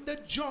to do with the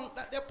junk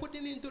that they're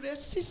putting into their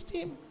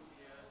system.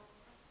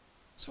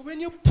 So when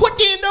you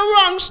put in the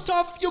wrong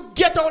stuff, you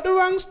get out the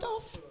wrong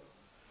stuff.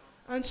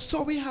 And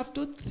so we have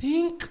to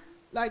think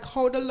like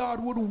how the Lord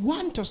would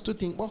want us to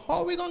think. But how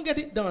are we going to get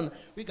it done?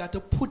 We got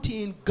to put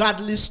in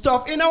godly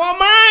stuff in our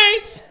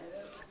minds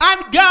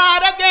and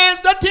guard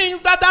against the things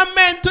that are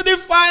meant to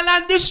defile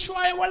and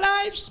destroy our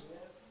lives.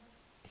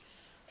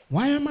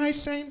 Why am I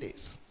saying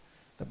this?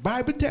 The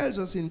Bible tells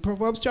us in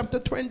Proverbs chapter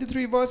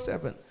 23 verse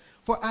 7,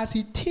 for as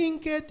he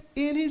thinketh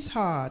in his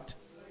heart,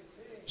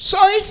 so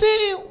you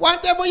see,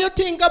 whatever you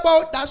think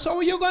about, that's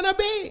how you're going to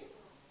be.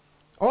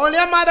 Only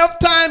a matter of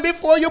time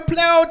before you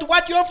play out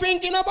what you're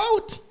thinking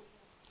about.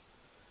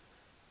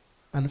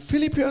 And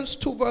Philippians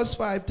 2 verse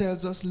 5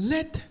 tells us,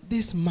 let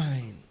this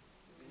mind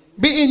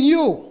be in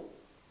you,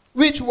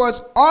 which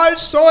was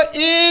also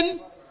in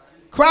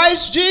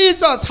Christ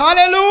Jesus.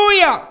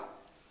 Hallelujah.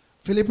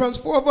 Philippians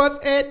 4 verse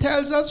 8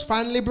 tells us,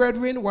 finally,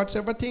 brethren,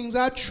 whatsoever things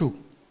are true,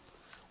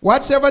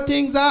 whatsoever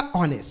things are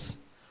honest,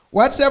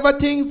 whatsoever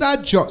things are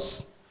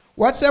just,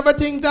 whatsoever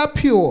things are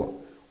pure,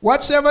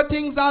 whatsoever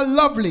things are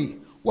lovely,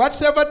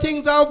 whatsoever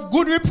things are of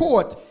good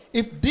report,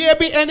 if there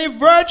be any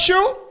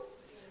virtue,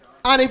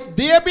 and if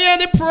there be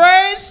any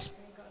praise,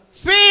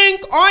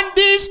 think on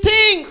these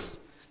things.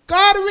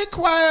 God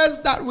requires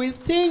that we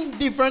think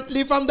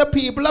differently from the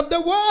people of the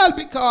world,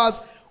 because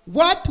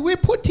what we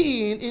put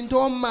into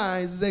our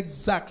minds is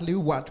exactly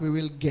what we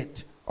will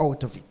get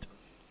out of it.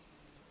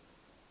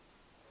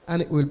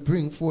 And it will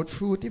bring forth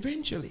fruit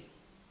eventually.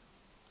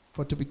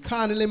 For to be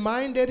carnally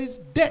minded is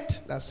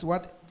death. That's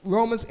what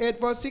Romans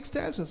 8 verse 6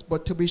 tells us.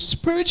 But to be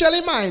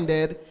spiritually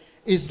minded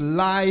is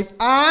life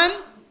and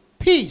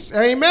peace.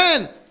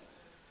 Amen.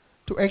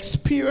 To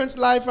experience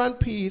life and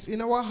peace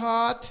in our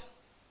heart,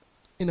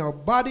 in our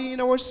body,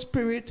 in our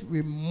spirit,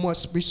 we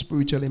must be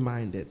spiritually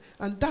minded.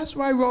 And that's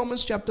why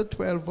Romans chapter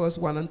 12 verse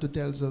 1 and 2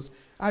 tells us,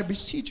 I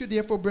beseech you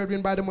therefore,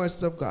 brethren, by the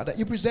mercies of God, that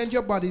you present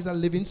your bodies a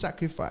living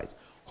sacrifice,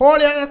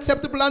 holy and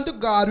acceptable unto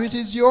God, which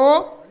is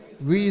your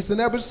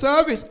reasonable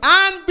service.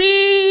 And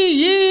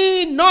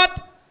be ye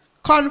not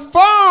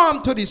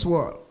conformed to this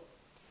world,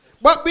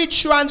 but be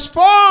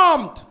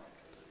transformed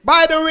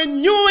by the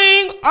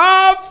renewing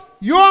of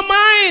your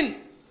mind,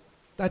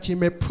 that ye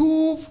may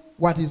prove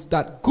what is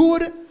that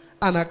good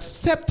and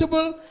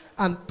acceptable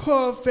and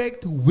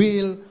perfect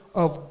will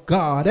of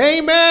God.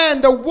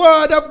 Amen. The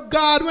word of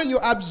God, when you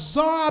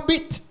absorb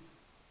it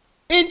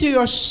into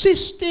your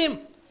system,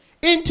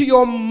 into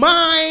your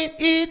mind,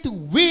 it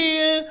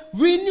will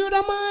renew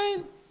the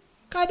mind.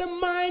 Because the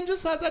mind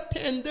just has a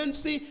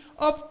tendency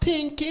of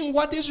thinking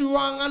what is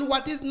wrong and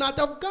what is not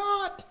of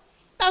God.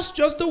 That's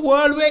just the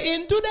world we're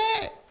in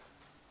today.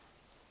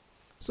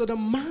 So the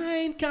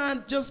mind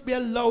can't just be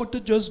allowed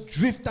to just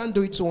drift and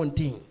do its own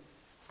thing.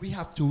 We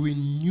have to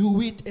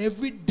renew it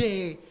every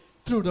day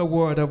through the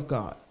Word of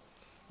God.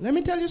 Let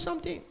me tell you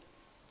something.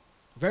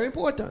 Very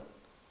important.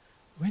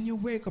 When you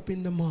wake up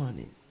in the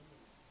morning,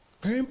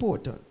 very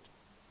important,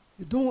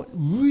 you don't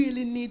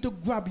really need to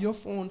grab your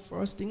phone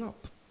first thing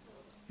up.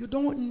 You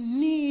don't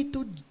need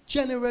to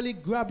generally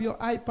grab your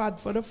iPad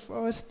for the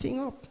first thing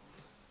up.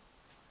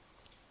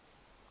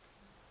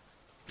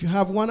 If you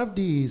have one of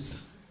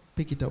these,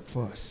 pick it up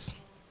first.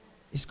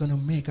 It's going to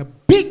make a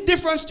big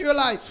difference to your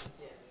life.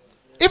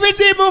 If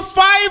it's even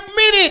 5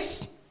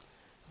 minutes,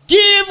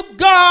 give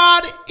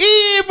God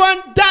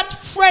even that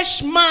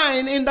fresh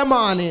mind in the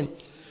morning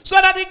so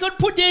that he could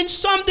put in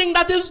something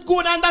that is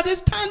good and that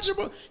is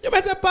tangible. You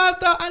may say,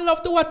 Pastor, I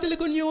love to watch the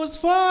little news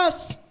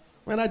first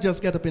when I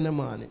just get up in the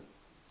morning.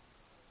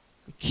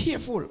 Be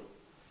careful,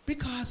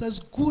 because as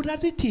good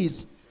as it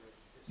is,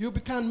 you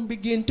can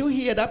begin to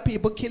hear that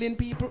people killing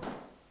people,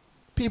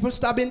 people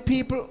stabbing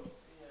people,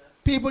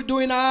 people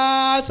doing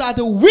all sorts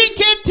of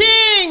wicked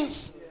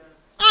things.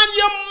 And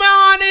your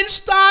morning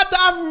start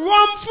off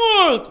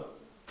rumpled.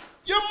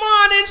 Your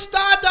morning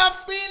start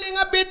off feeling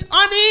a bit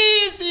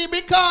uneasy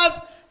because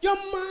your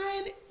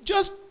mind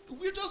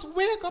you just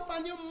wake up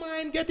and your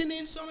mind getting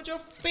in so much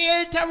of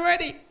filth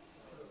already.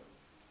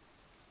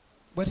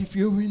 But if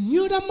you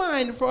renew the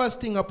mind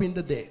first thing up in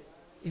the day,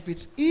 if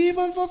it's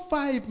even for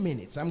 5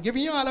 minutes, I'm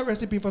giving you all a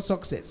recipe for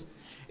success.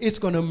 It's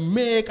going to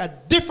make a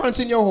difference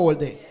in your whole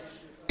day.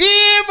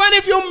 Even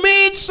if you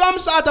meet some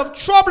sort of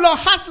trouble or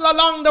hassle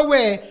along the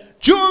way,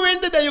 during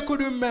the day you could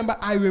remember,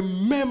 I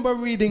remember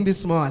reading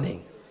this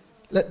morning,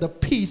 let the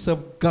peace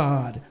of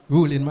God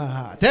rule in my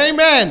heart.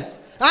 Amen.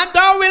 And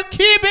thou wilt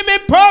keep him in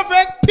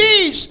perfect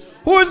peace,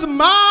 whose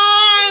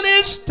mind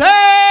is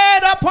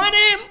stayed upon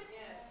him.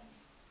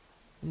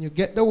 When you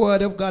get the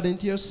word of God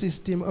into your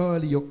system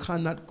early, you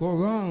cannot go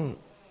wrong,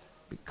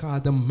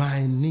 because the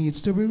mind needs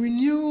to be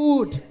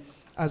renewed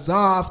as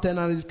often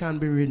as it can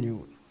be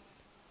renewed.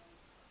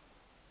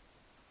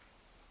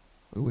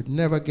 We would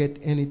never get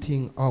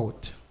anything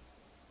out,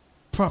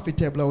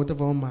 profitable out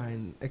of our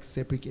mind,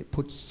 except we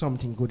put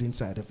something good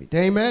inside of it.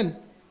 Amen.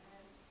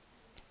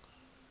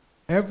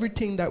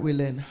 Everything that will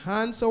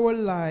enhance our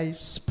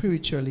life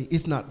spiritually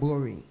is not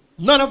boring.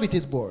 None of it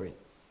is boring.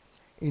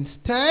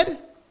 Instead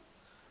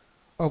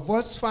of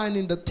us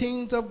finding the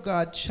things of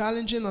God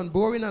challenging and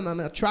boring and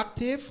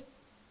unattractive,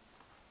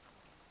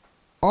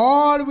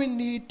 all we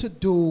need to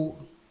do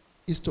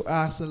is to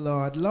ask the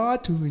Lord,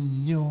 Lord, to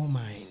renew our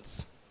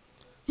minds.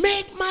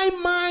 Make my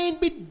mind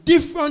be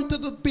different to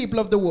the people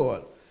of the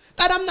world.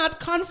 That I'm not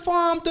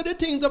conformed to the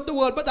things of the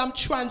world, but I'm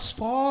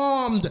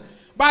transformed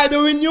by the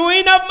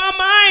renewing of my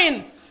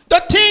mind.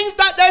 The things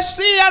that they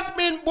see as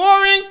being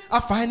boring, I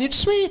find it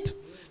sweet.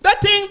 The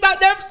things that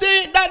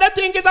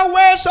they think is a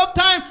waste of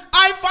time,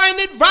 I find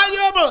it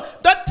valuable.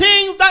 The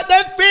things that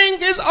they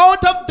think is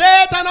out of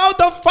date and out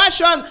of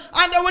fashion,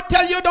 and they will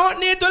tell you don't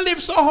need to live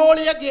so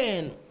holy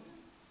again.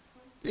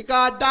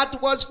 Because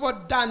that was for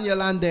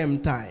Daniel and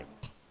them time.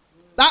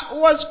 That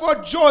was for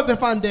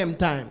Joseph and them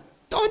time.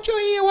 Don't you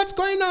hear what's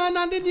going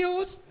on the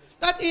news?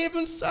 That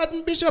even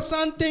certain bishops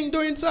and things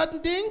doing certain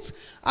things.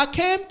 I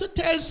came to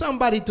tell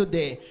somebody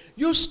today,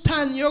 you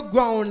stand your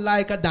ground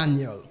like a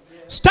Daniel.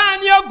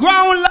 Stand your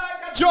ground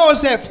like a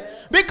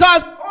Joseph.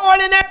 Because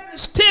holiness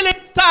is still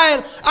in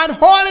style and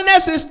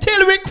holiness is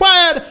still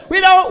required,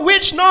 without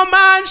which no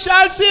man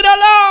shall see the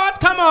Lord.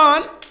 Come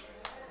on.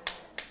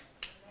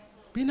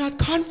 Be not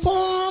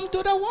conformed to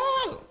the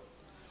world,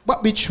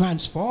 but be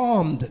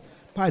transformed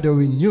by the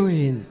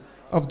renewing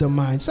of the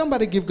mind.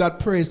 Somebody give God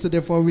praise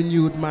today for a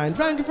renewed mind.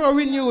 Thank you for a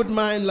renewed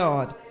mind,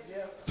 Lord.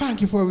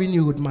 Thank you for a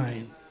renewed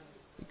mind.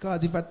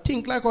 Because if I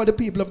think like all the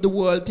people of the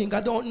world think,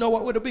 I don't know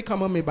what would have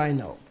become of me by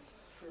now.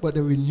 But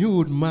the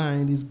renewed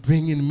mind is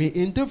bringing me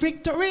into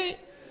victory.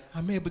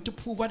 I'm able to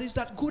prove what is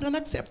that good and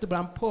acceptable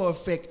and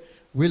perfect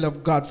will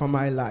of God for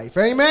my life.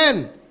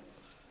 Amen.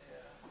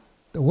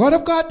 The Word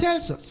of God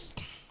tells us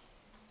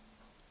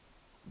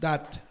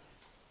that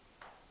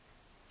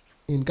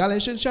in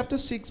Galatians chapter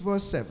 6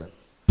 verse 7,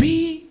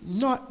 be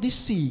not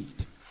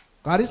deceived.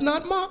 God is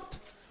not mocked.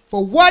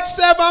 For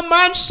whatsoever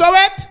man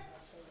soweth,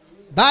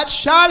 that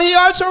shall he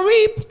also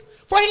reap.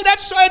 For he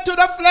that soweth to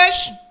the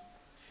flesh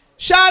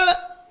shall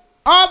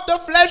of the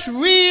flesh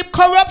reap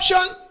corruption.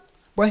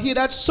 But he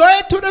that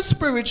soweth to the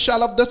Spirit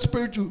shall of the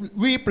Spirit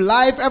reap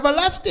life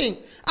everlasting.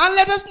 And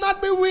let us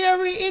not be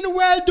weary in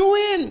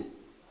well-doing.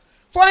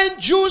 For in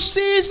due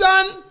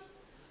season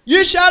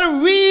you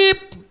shall reap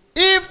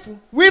if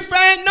we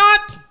faint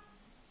not.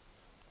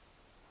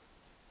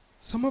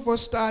 Some of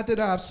us started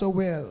off so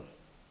well,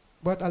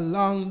 but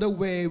along the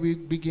way we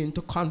begin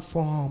to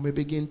conform, we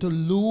begin to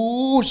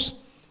lose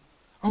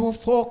our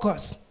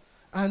focus.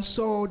 And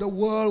so the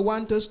world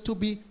wants us to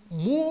be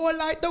more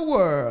like the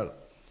world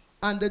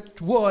And the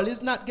world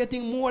is not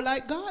getting more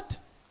like God.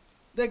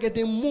 They're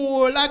getting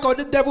more like how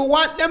the devil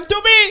wants them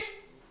to be.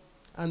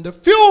 And the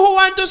few who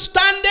want to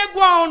stand their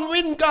ground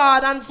with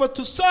God and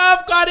to serve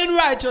God in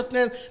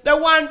righteousness, they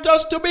want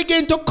us to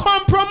begin to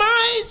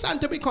compromise and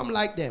to become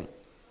like them.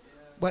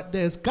 But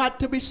there's got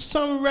to be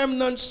some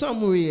remnant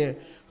somewhere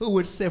who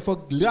would say, for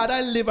God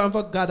I live and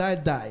for God I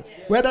die.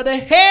 Whether they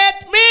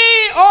hate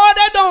me or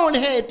they don't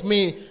hate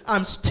me,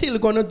 I'm still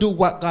going to do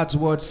what God's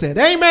word said.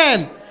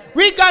 Amen.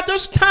 We got to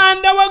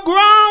stand our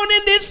ground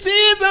in this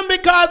season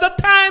because the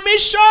time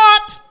is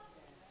short.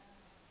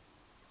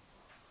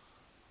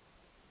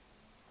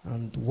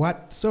 And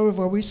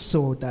whatsoever we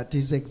sow, that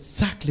is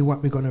exactly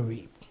what we're going to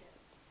reap.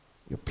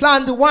 You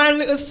plant one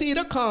little seed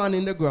of corn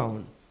in the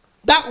ground.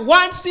 That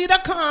one seed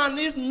of corn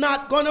is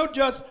not going to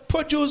just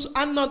produce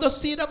another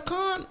seed of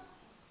corn.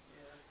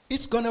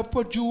 It's going to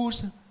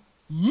produce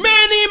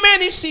many,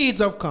 many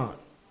seeds of corn.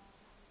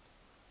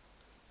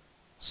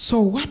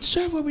 So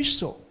whatsoever we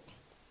sow,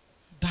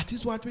 that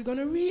is what we're going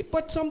to reap.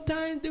 But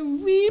sometimes the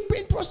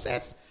reaping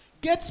process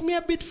gets me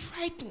a bit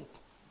frightened.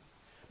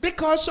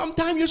 Because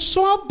sometimes you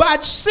sow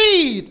bad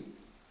seed.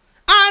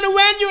 And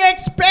when you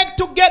expect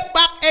to get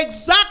back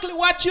exactly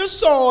what you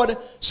sowed,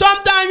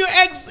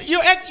 sometimes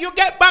you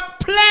get back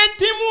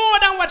plenty more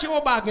than what you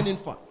were bargaining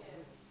for.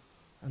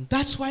 And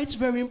that's why it's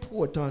very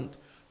important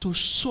to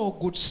sow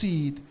good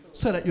seed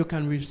so that you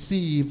can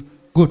receive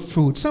good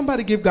fruit.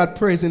 Somebody give God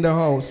praise in the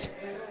house.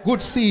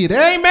 Good seed.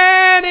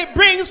 Amen. It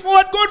brings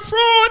forth good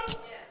fruit.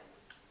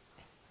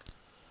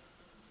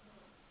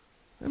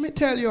 Let me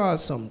tell you all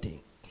something.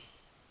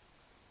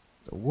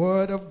 The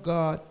word of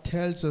God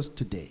tells us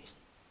today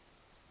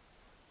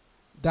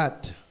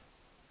that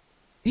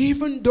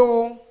even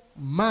though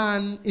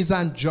man is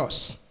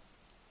unjust,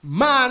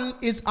 man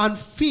is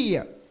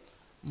unfair,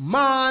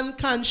 man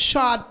can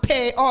short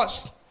pay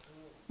us.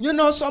 You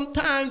know,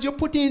 sometimes you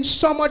put in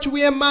so much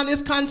where man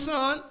is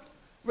concerned,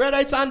 whether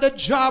it's on the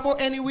job or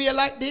anywhere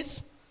like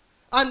this,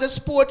 on the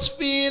sports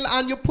field,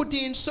 and you put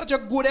in such a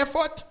good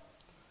effort,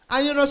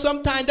 and you know,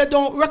 sometimes they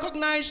don't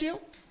recognize you.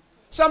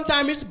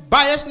 Sometimes it's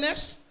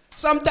biasness.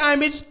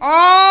 Sometimes it's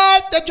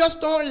they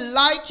just don't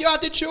like your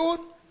attitude.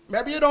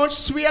 Maybe you don't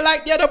swear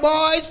like the other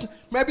boys.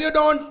 Maybe you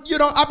don't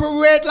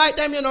operate like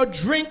them, you know,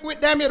 drink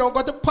with them, you don't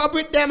go to pub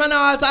with them and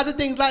all sorts of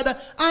things like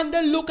that. And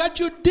they look at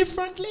you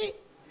differently.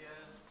 Yeah.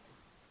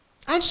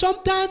 And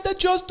sometimes they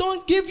just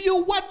don't give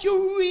you what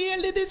you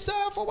really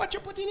deserve for what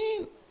you're putting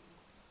in.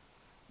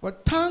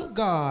 But thank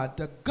God,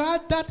 the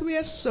God that we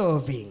are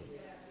serving,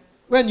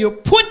 when you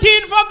put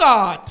in for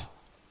God,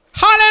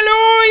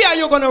 hallelujah,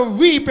 you're going to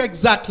reap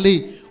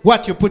exactly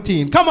what you put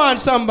in. Come on,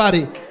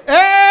 somebody.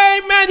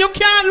 Amen. You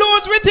can't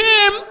lose with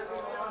him.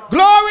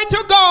 Glory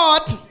to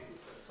God.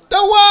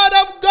 The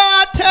word of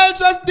God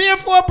tells us,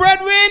 therefore,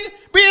 brethren,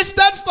 be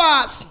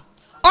steadfast,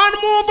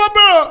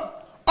 unmovable,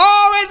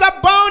 always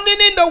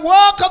abounding in the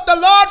work of the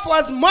Lord, for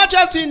as much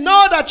as you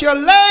know that your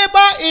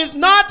labor is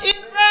not in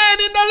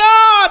vain in the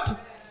Lord.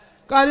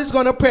 God is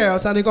going to pay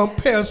us, and he's going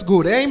to pay us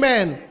good.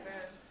 Amen.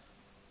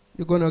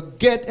 You're going to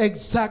get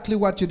exactly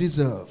what you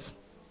deserve.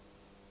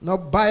 No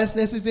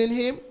biasness is in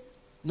him.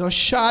 No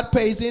short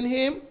pay is in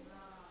him.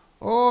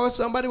 Oh,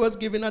 somebody was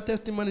giving a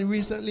testimony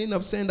recently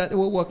of saying that they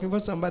were working for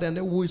somebody and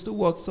they used to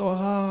work so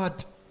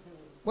hard.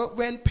 But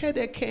when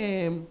payday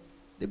came,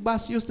 the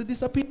boss used to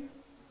disappear.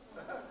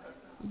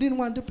 Didn't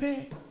want to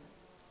pay.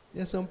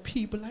 There's some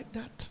people like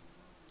that.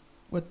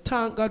 But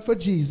thank God for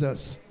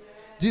Jesus.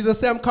 Jesus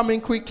said, I'm coming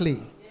quickly.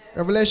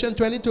 Revelation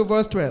 22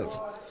 verse 12.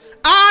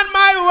 And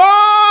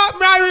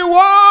my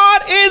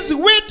reward is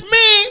with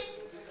me,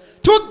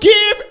 to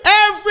give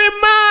every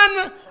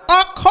man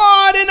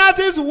according as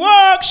his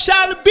work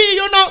shall be.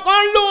 You're not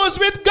going to lose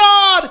with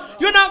God.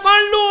 You're not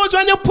going to lose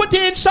when you put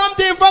in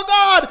something for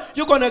God.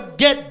 You're going to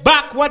get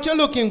back what you're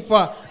looking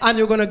for, and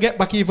you're going to get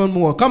back even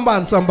more. Come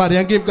on, somebody,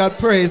 and give God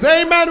praise.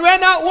 Amen. We're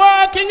not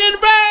working in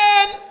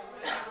vain.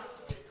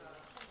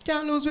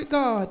 Can't lose with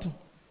God.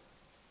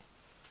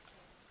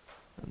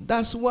 And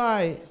that's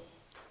why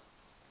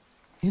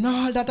in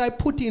all that I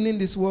put in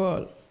this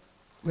world,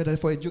 whether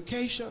for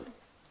education,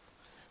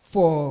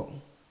 for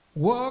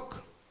work,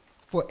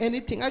 for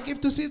anything, I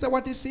give to Caesar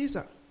what is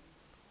Caesar.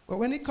 But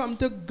when it comes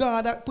to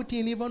God, I put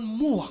in even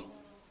more.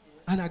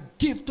 And I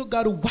give to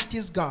God what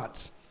is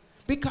God's.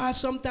 Because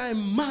sometimes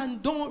man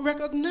don't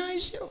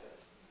recognize you.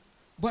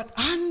 But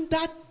on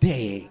that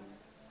day,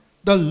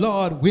 the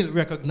Lord will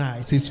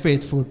recognize his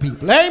faithful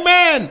people.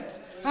 Amen.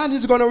 And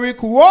he's going to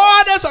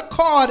reward us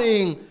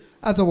according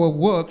as our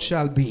work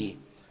shall be.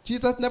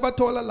 Jesus never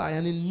told a lie,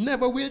 and he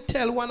never will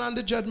tell one on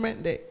the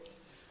judgment day.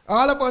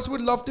 All of us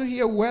would love to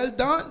hear, well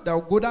done, thou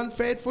good and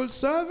faithful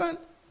servant.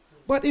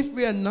 But if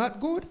we are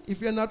not good,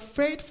 if we are not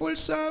faithful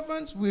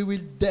servants, we will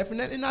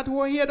definitely not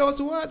hear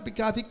those words,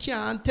 because he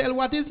can't tell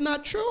what is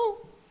not true.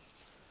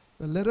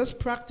 But let us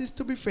practice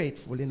to be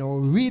faithful in our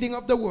reading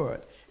of the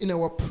word, in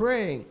our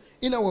praying,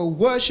 in our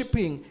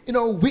worshiping, in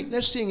our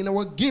witnessing, in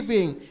our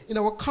giving, in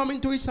our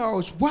coming to his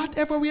house.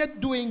 Whatever we are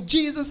doing,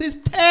 Jesus is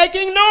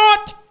taking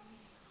note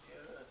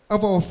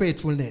of our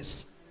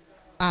faithfulness.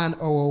 and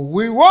our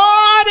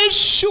reward is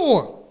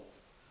sure.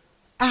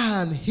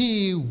 And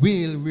he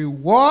will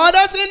reward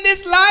us in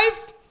this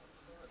life,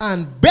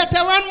 and better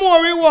and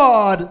more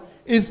reward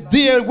is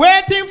there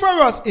waiting for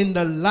us in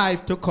the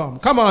life to come.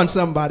 Come on,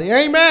 somebody.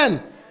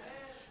 Amen.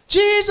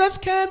 Jesus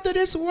came to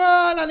this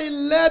world and he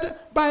led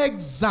by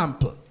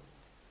example.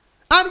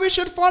 And we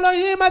should follow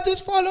him as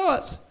his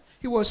followers.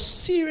 He was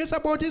serious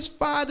about his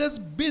Father's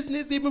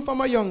business even from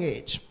a young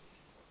age.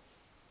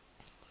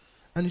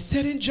 And he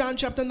said in John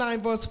chapter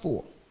 9 verse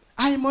 4,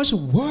 I must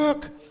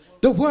work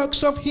the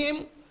works of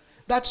him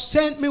that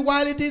sent me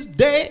while it is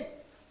day.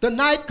 The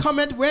night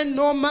cometh when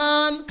no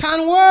man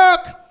can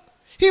work.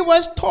 He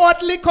was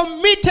totally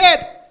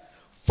committed,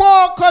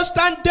 focused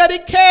and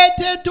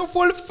dedicated to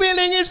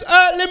fulfilling his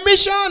earthly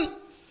mission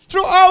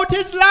throughout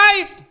his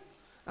life.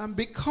 And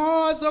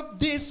because of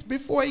this,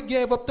 before he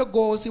gave up the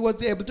ghost, he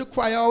was able to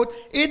cry out,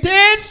 it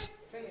is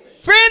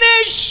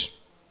finished.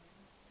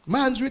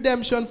 Man's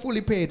redemption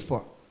fully paid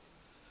for.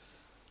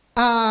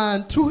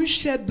 And through his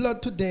shed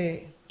blood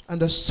today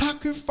and the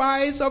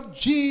sacrifice of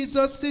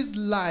Jesus'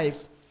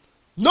 life,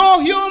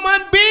 no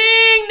human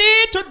being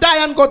need to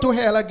die and go to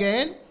hell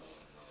again.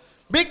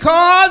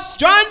 Because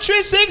John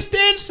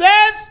 3:16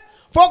 says,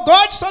 for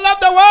God so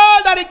loved the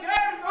world that he gave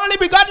his only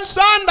begotten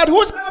Son, that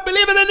whosoever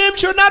believeth in him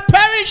should not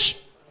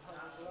perish,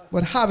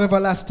 but have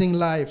everlasting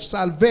life.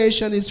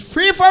 Salvation is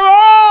free for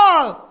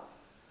all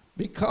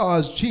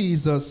because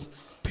Jesus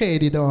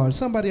paid it all.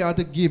 Somebody ought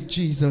to give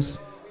Jesus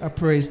a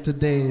praise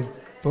today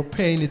for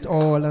paying it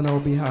all on our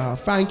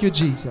behalf. Thank you,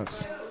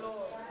 Jesus.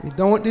 We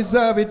don't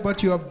deserve it,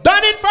 but you have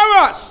done it for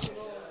us.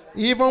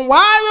 Even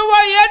while we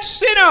were yet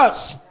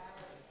sinners,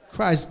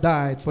 Christ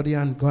died for the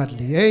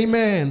ungodly.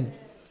 Amen.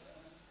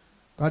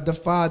 God the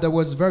Father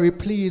was very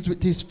pleased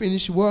with his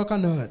finished work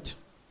on earth.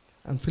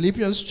 And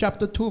Philippians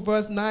chapter 2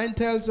 verse 9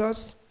 tells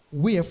us,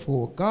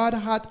 wherefore God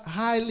hath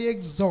highly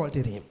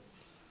exalted him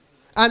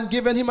and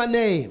given him a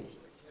name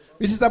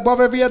which is above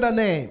every other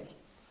name,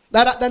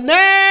 that at the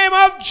name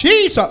of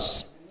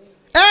Jesus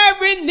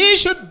every knee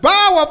should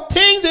bow of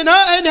things in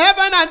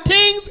heaven and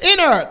things in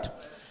earth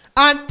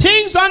and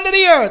things under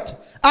the earth,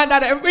 and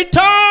that every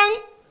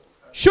tongue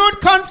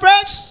should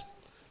confess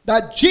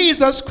that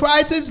Jesus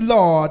Christ is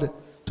Lord,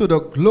 to the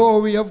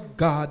glory of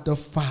God the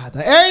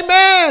Father.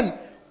 Amen.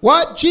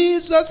 What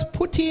Jesus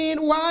put in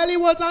while he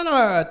was on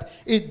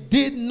earth, it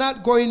did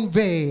not go in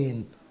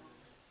vain.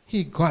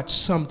 He got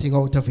something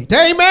out of it.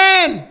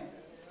 Amen.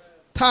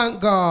 Thank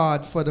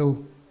God for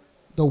the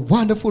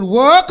wonderful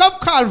work of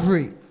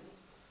Calvary.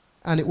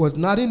 And it was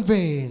not in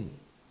vain.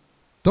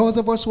 Those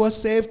of us who are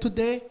saved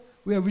today,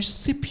 we are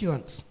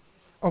recipients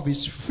of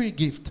his free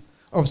gift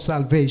of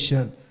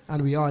salvation,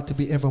 and we ought to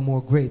be ever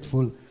more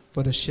grateful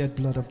for the shed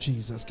blood of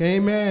Jesus.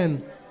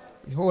 Amen.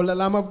 Behold the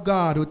Lamb of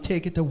God who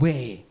taketh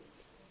away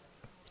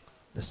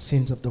the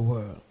sins of the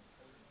world.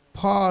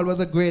 Paul was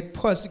a great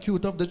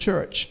persecutor of the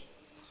church.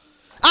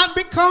 And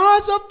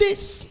because of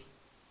this,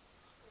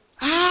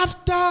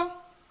 after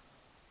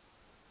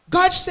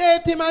God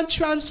saved him and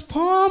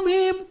transformed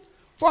him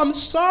from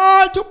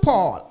Saul to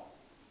Paul,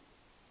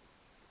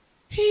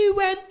 he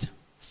went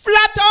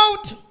flat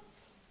out,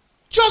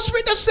 just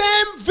with the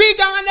same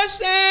vigor and the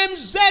same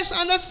zest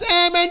and the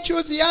same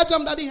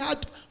enthusiasm that he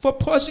had for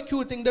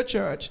persecuting the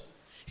church.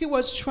 He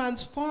was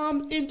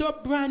transformed into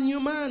a brand new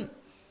man.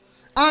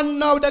 And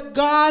now the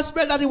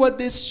gospel that he was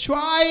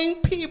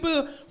destroying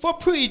people for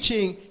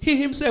preaching, he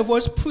himself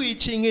was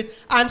preaching it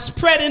and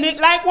spreading it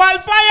like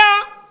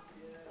wildfire.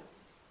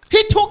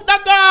 He took the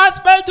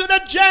gospel to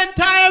the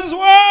Gentile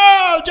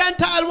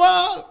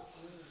world,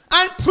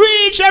 and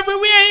preached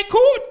everywhere he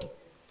could,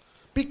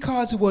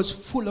 because he was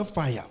full of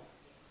fire.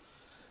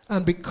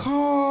 And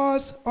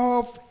because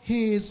of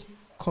his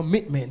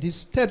commitment, his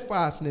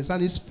steadfastness,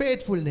 and his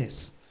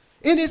faithfulness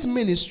in his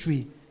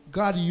ministry,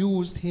 God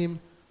used him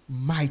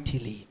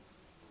mightily.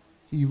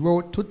 He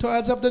wrote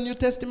 2/3 of the New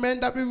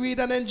Testament that we read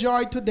and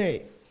enjoy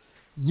today.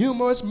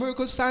 Numerous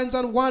miracles, signs,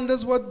 and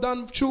wonders were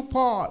done through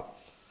Paul.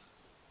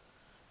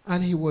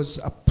 And he was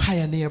a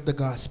pioneer of the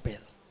gospel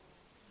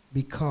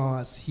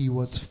because he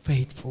was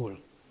faithful.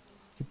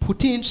 He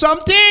put in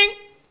something.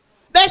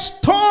 They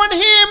stoned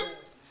him.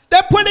 They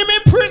put him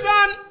in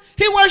prison.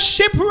 He was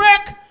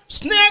shipwrecked.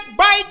 Snake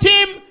bite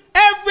him.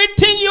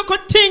 Everything you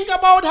could think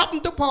about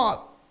happened to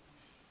Paul.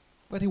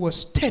 But he was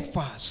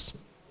steadfast.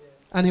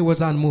 And he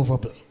was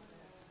unmovable.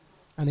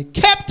 And he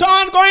kept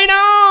on going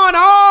on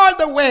all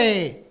the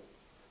way.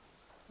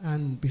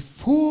 And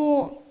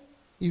before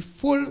he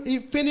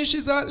finished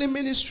his earthly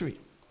ministry,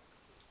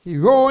 he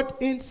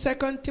wrote in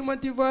 2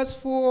 Timothy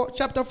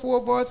chapter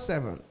 4 verse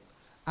 7,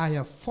 I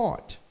have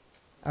fought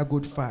a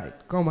good fight.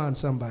 Come on,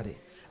 somebody.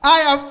 I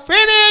have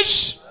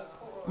finished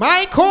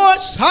my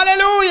course.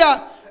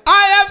 Hallelujah.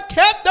 I have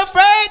kept the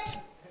faith.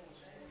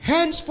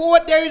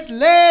 Henceforth there is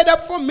laid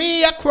up for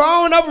me a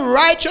crown of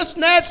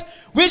righteousness,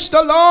 which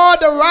the Lord,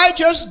 the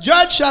righteous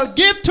judge, shall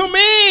give to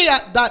me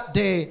at that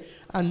day,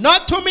 and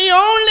not to me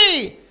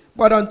only,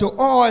 but unto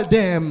all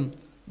them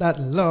that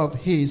love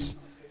his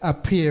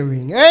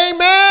appearing.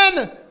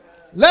 Amen.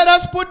 Let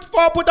us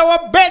put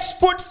our best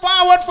foot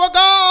forward for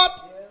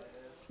God.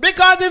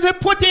 Because if we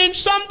put in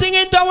something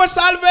into our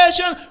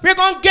salvation, we're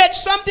going to get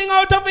something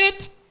out of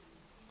it.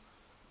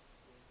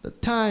 The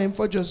time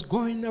for just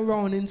going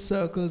around in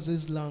circles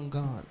is long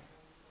gone.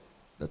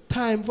 The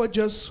time for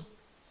just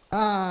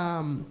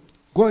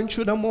going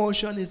through the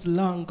motion is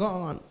long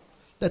gone.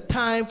 The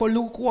time for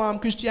lukewarm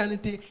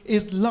Christianity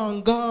is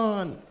long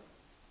gone.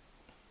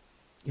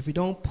 If we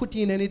don't put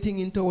in anything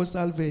into our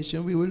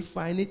salvation, we will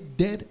find it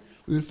dead.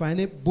 We will find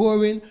it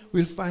boring.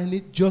 We'll find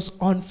it just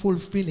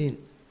unfulfilling.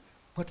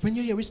 But when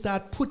we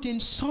start putting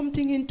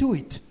something into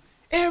it,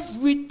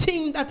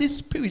 everything that is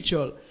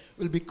spiritual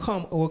will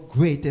become our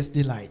greatest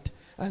delight.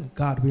 And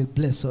God will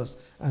bless us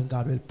and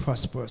God will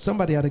prosper.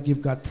 Somebody ought to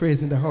give God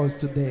praise in the house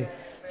today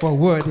for a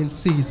word in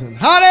season.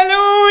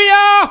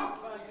 Hallelujah!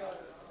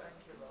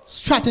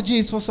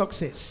 Strategies for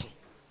success.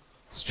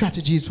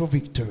 Strategies for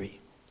victory.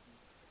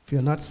 If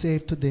you're not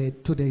saved today,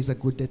 today is a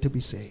good day to be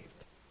saved.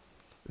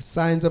 The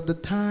signs of the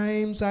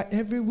times are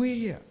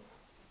everywhere.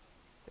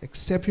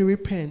 Except you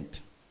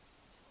repent,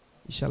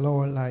 you shall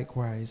all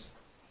likewise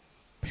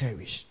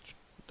perish.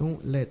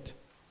 Don't let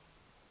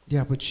the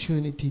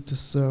opportunity to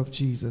serve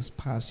Jesus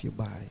pass you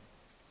by.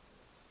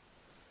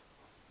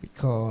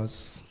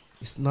 Because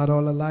it's not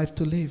all a life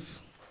to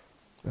live,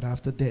 but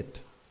after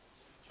death,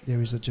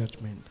 there is a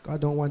judgment.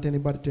 God don't want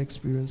anybody to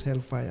experience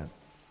hellfire.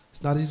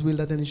 It's not his will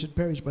that any should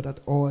perish, but that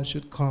all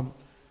should come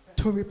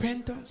to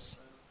repentance.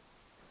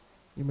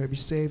 You may be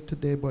saved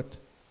today, but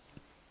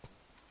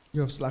you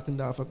have slackened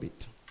off a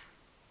bit.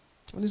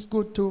 And it's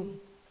good to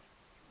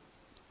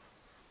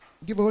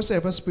give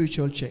ourselves a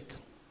spiritual check.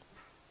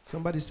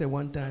 Somebody said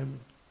one time,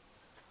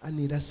 I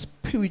need a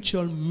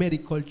spiritual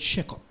medical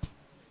checkup.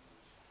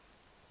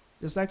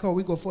 Just like how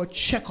we go for a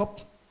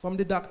checkup from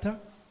the doctor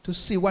to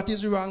see what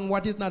is wrong,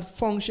 what is not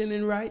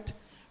functioning right.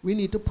 We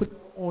need to put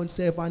our own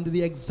self under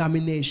the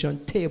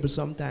examination table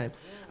sometime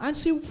and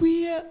see,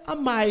 where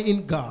am I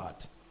in God?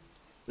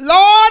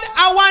 Lord,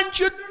 I want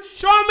you to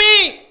show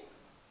me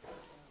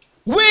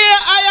where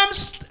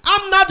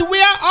I'm not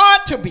where I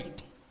ought to be.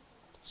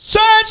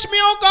 Search me,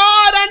 O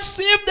God, and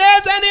see if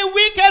there's any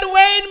wicked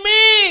way in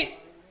me.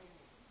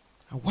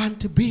 I want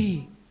to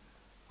be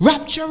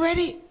rapture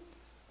ready.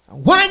 I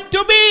want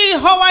to be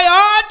how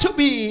I ought to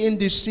be in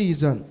this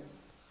season.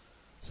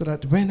 So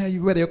that whether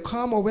you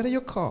come or whether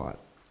you call,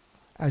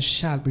 I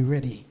shall be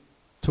ready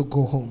to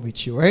go home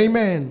with you.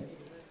 Amen.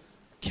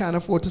 Can't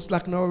afford to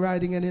slacken our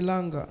riding any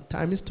longer.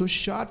 Time is too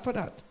short for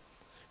that.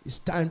 It's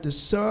time to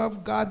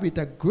serve God with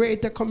a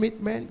greater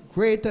commitment,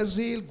 greater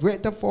zeal,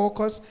 greater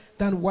focus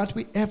than what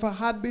we ever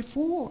had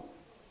before.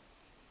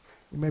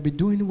 You may be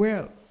doing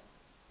well,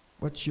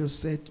 but you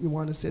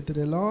want to say to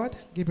the Lord,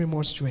 give me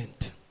more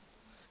strength.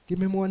 Give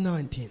me more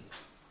anointing.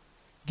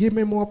 Give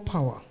me more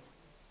power.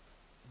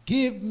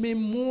 Give me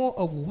more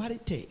of what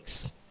it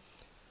takes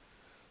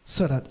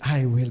so that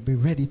I will be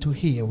ready to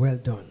hear, well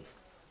done,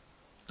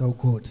 thou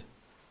good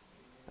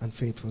and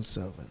faithful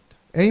servant.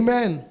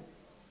 Amen.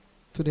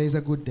 Today is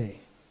a good day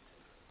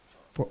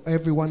for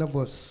every one of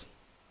us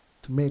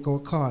to make our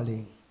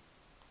calling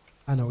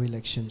and our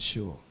election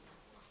sure.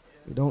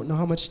 We don't know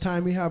how much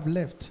time we have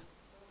left,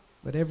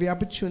 but every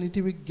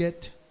opportunity we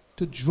get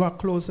to draw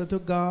closer to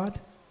God,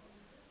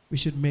 we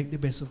should make the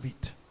best of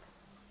it.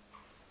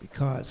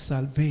 Because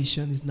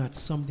salvation is not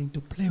something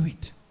to play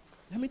with.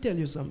 Let me tell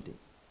you something.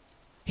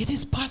 It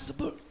is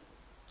possible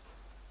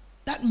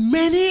that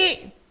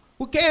many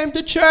who came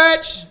to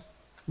church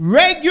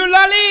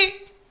regularly,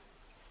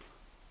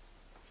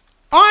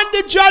 on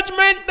the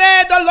judgment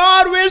day, the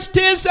Lord will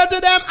still say to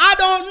them, I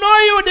don't know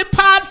you,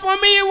 depart from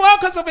me, you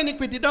workers of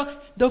iniquity.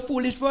 The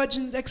foolish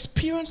virgins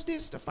experience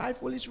this, the 5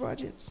 foolish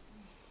virgins.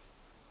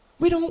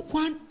 We don't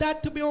want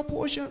that to be our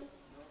portion.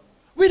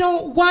 We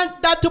don't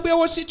want that to be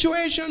our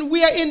situation.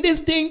 We are in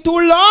this thing too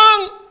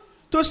long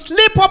to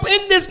slip up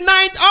in this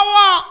 9th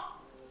hour.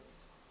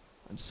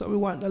 And so we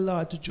want the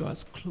Lord to draw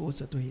us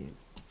closer to him.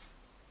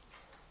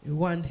 We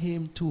want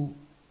him to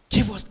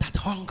give us that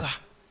hunger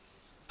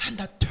and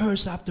that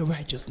thirst after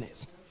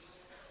righteousness.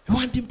 We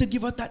want him to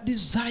give us that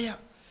desire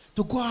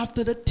to go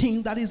after the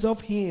thing that is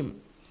of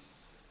him.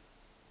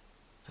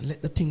 And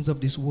let the things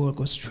of this world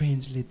go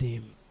strangely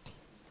dim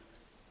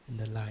in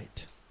the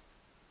light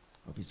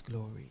of his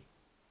glory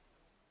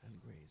and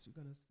grace. We're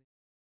gonna sing.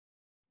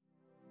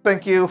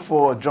 Thank you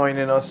for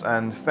joining us,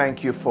 and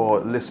thank you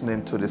for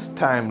listening to this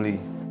timely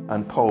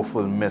and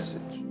powerful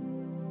message.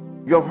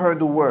 You have heard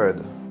the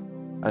word.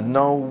 And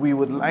now we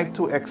would like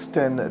to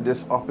extend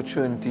this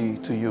opportunity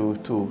to you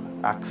to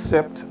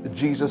accept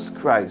Jesus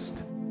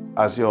Christ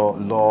as your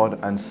Lord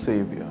and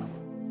Savior.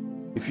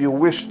 If you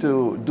wish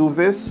to do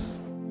this,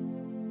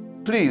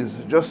 please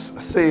just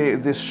say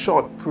this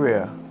short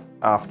prayer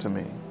after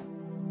me.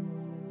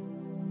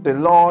 Say,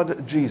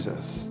 Lord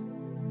Jesus,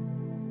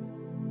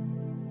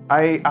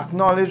 I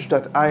acknowledge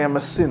that I am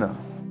a sinner,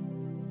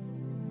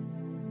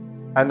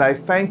 and I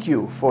thank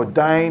you for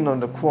dying on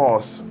the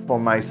cross for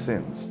my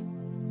sins.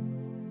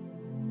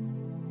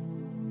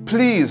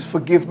 Please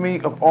forgive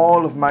me of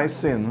all of my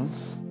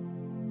sins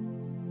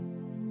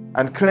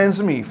and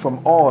cleanse me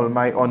from all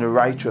my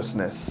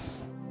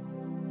unrighteousness.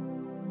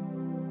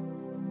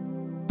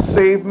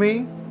 Save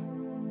me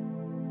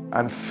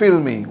and fill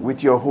me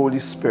with your Holy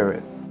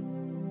Spirit.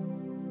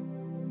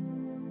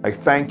 I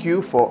thank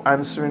you for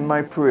answering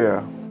my prayer,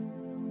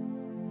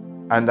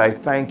 and I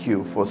thank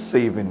you for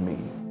saving me.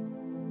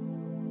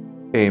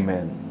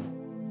 Amen.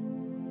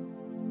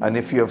 And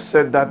if you have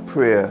said that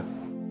prayer,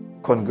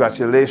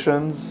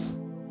 congratulations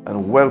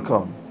and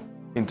welcome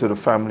into the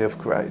family of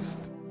Christ.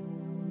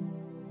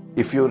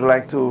 If you would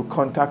like to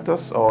contact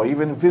us or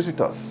even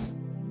visit us,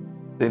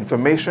 the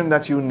information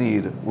that you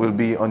need will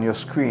be on your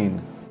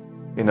screen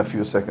in a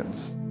few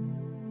seconds.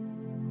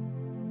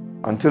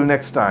 Until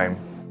next time,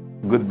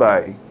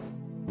 goodbye.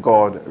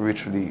 God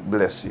richly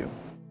bless you.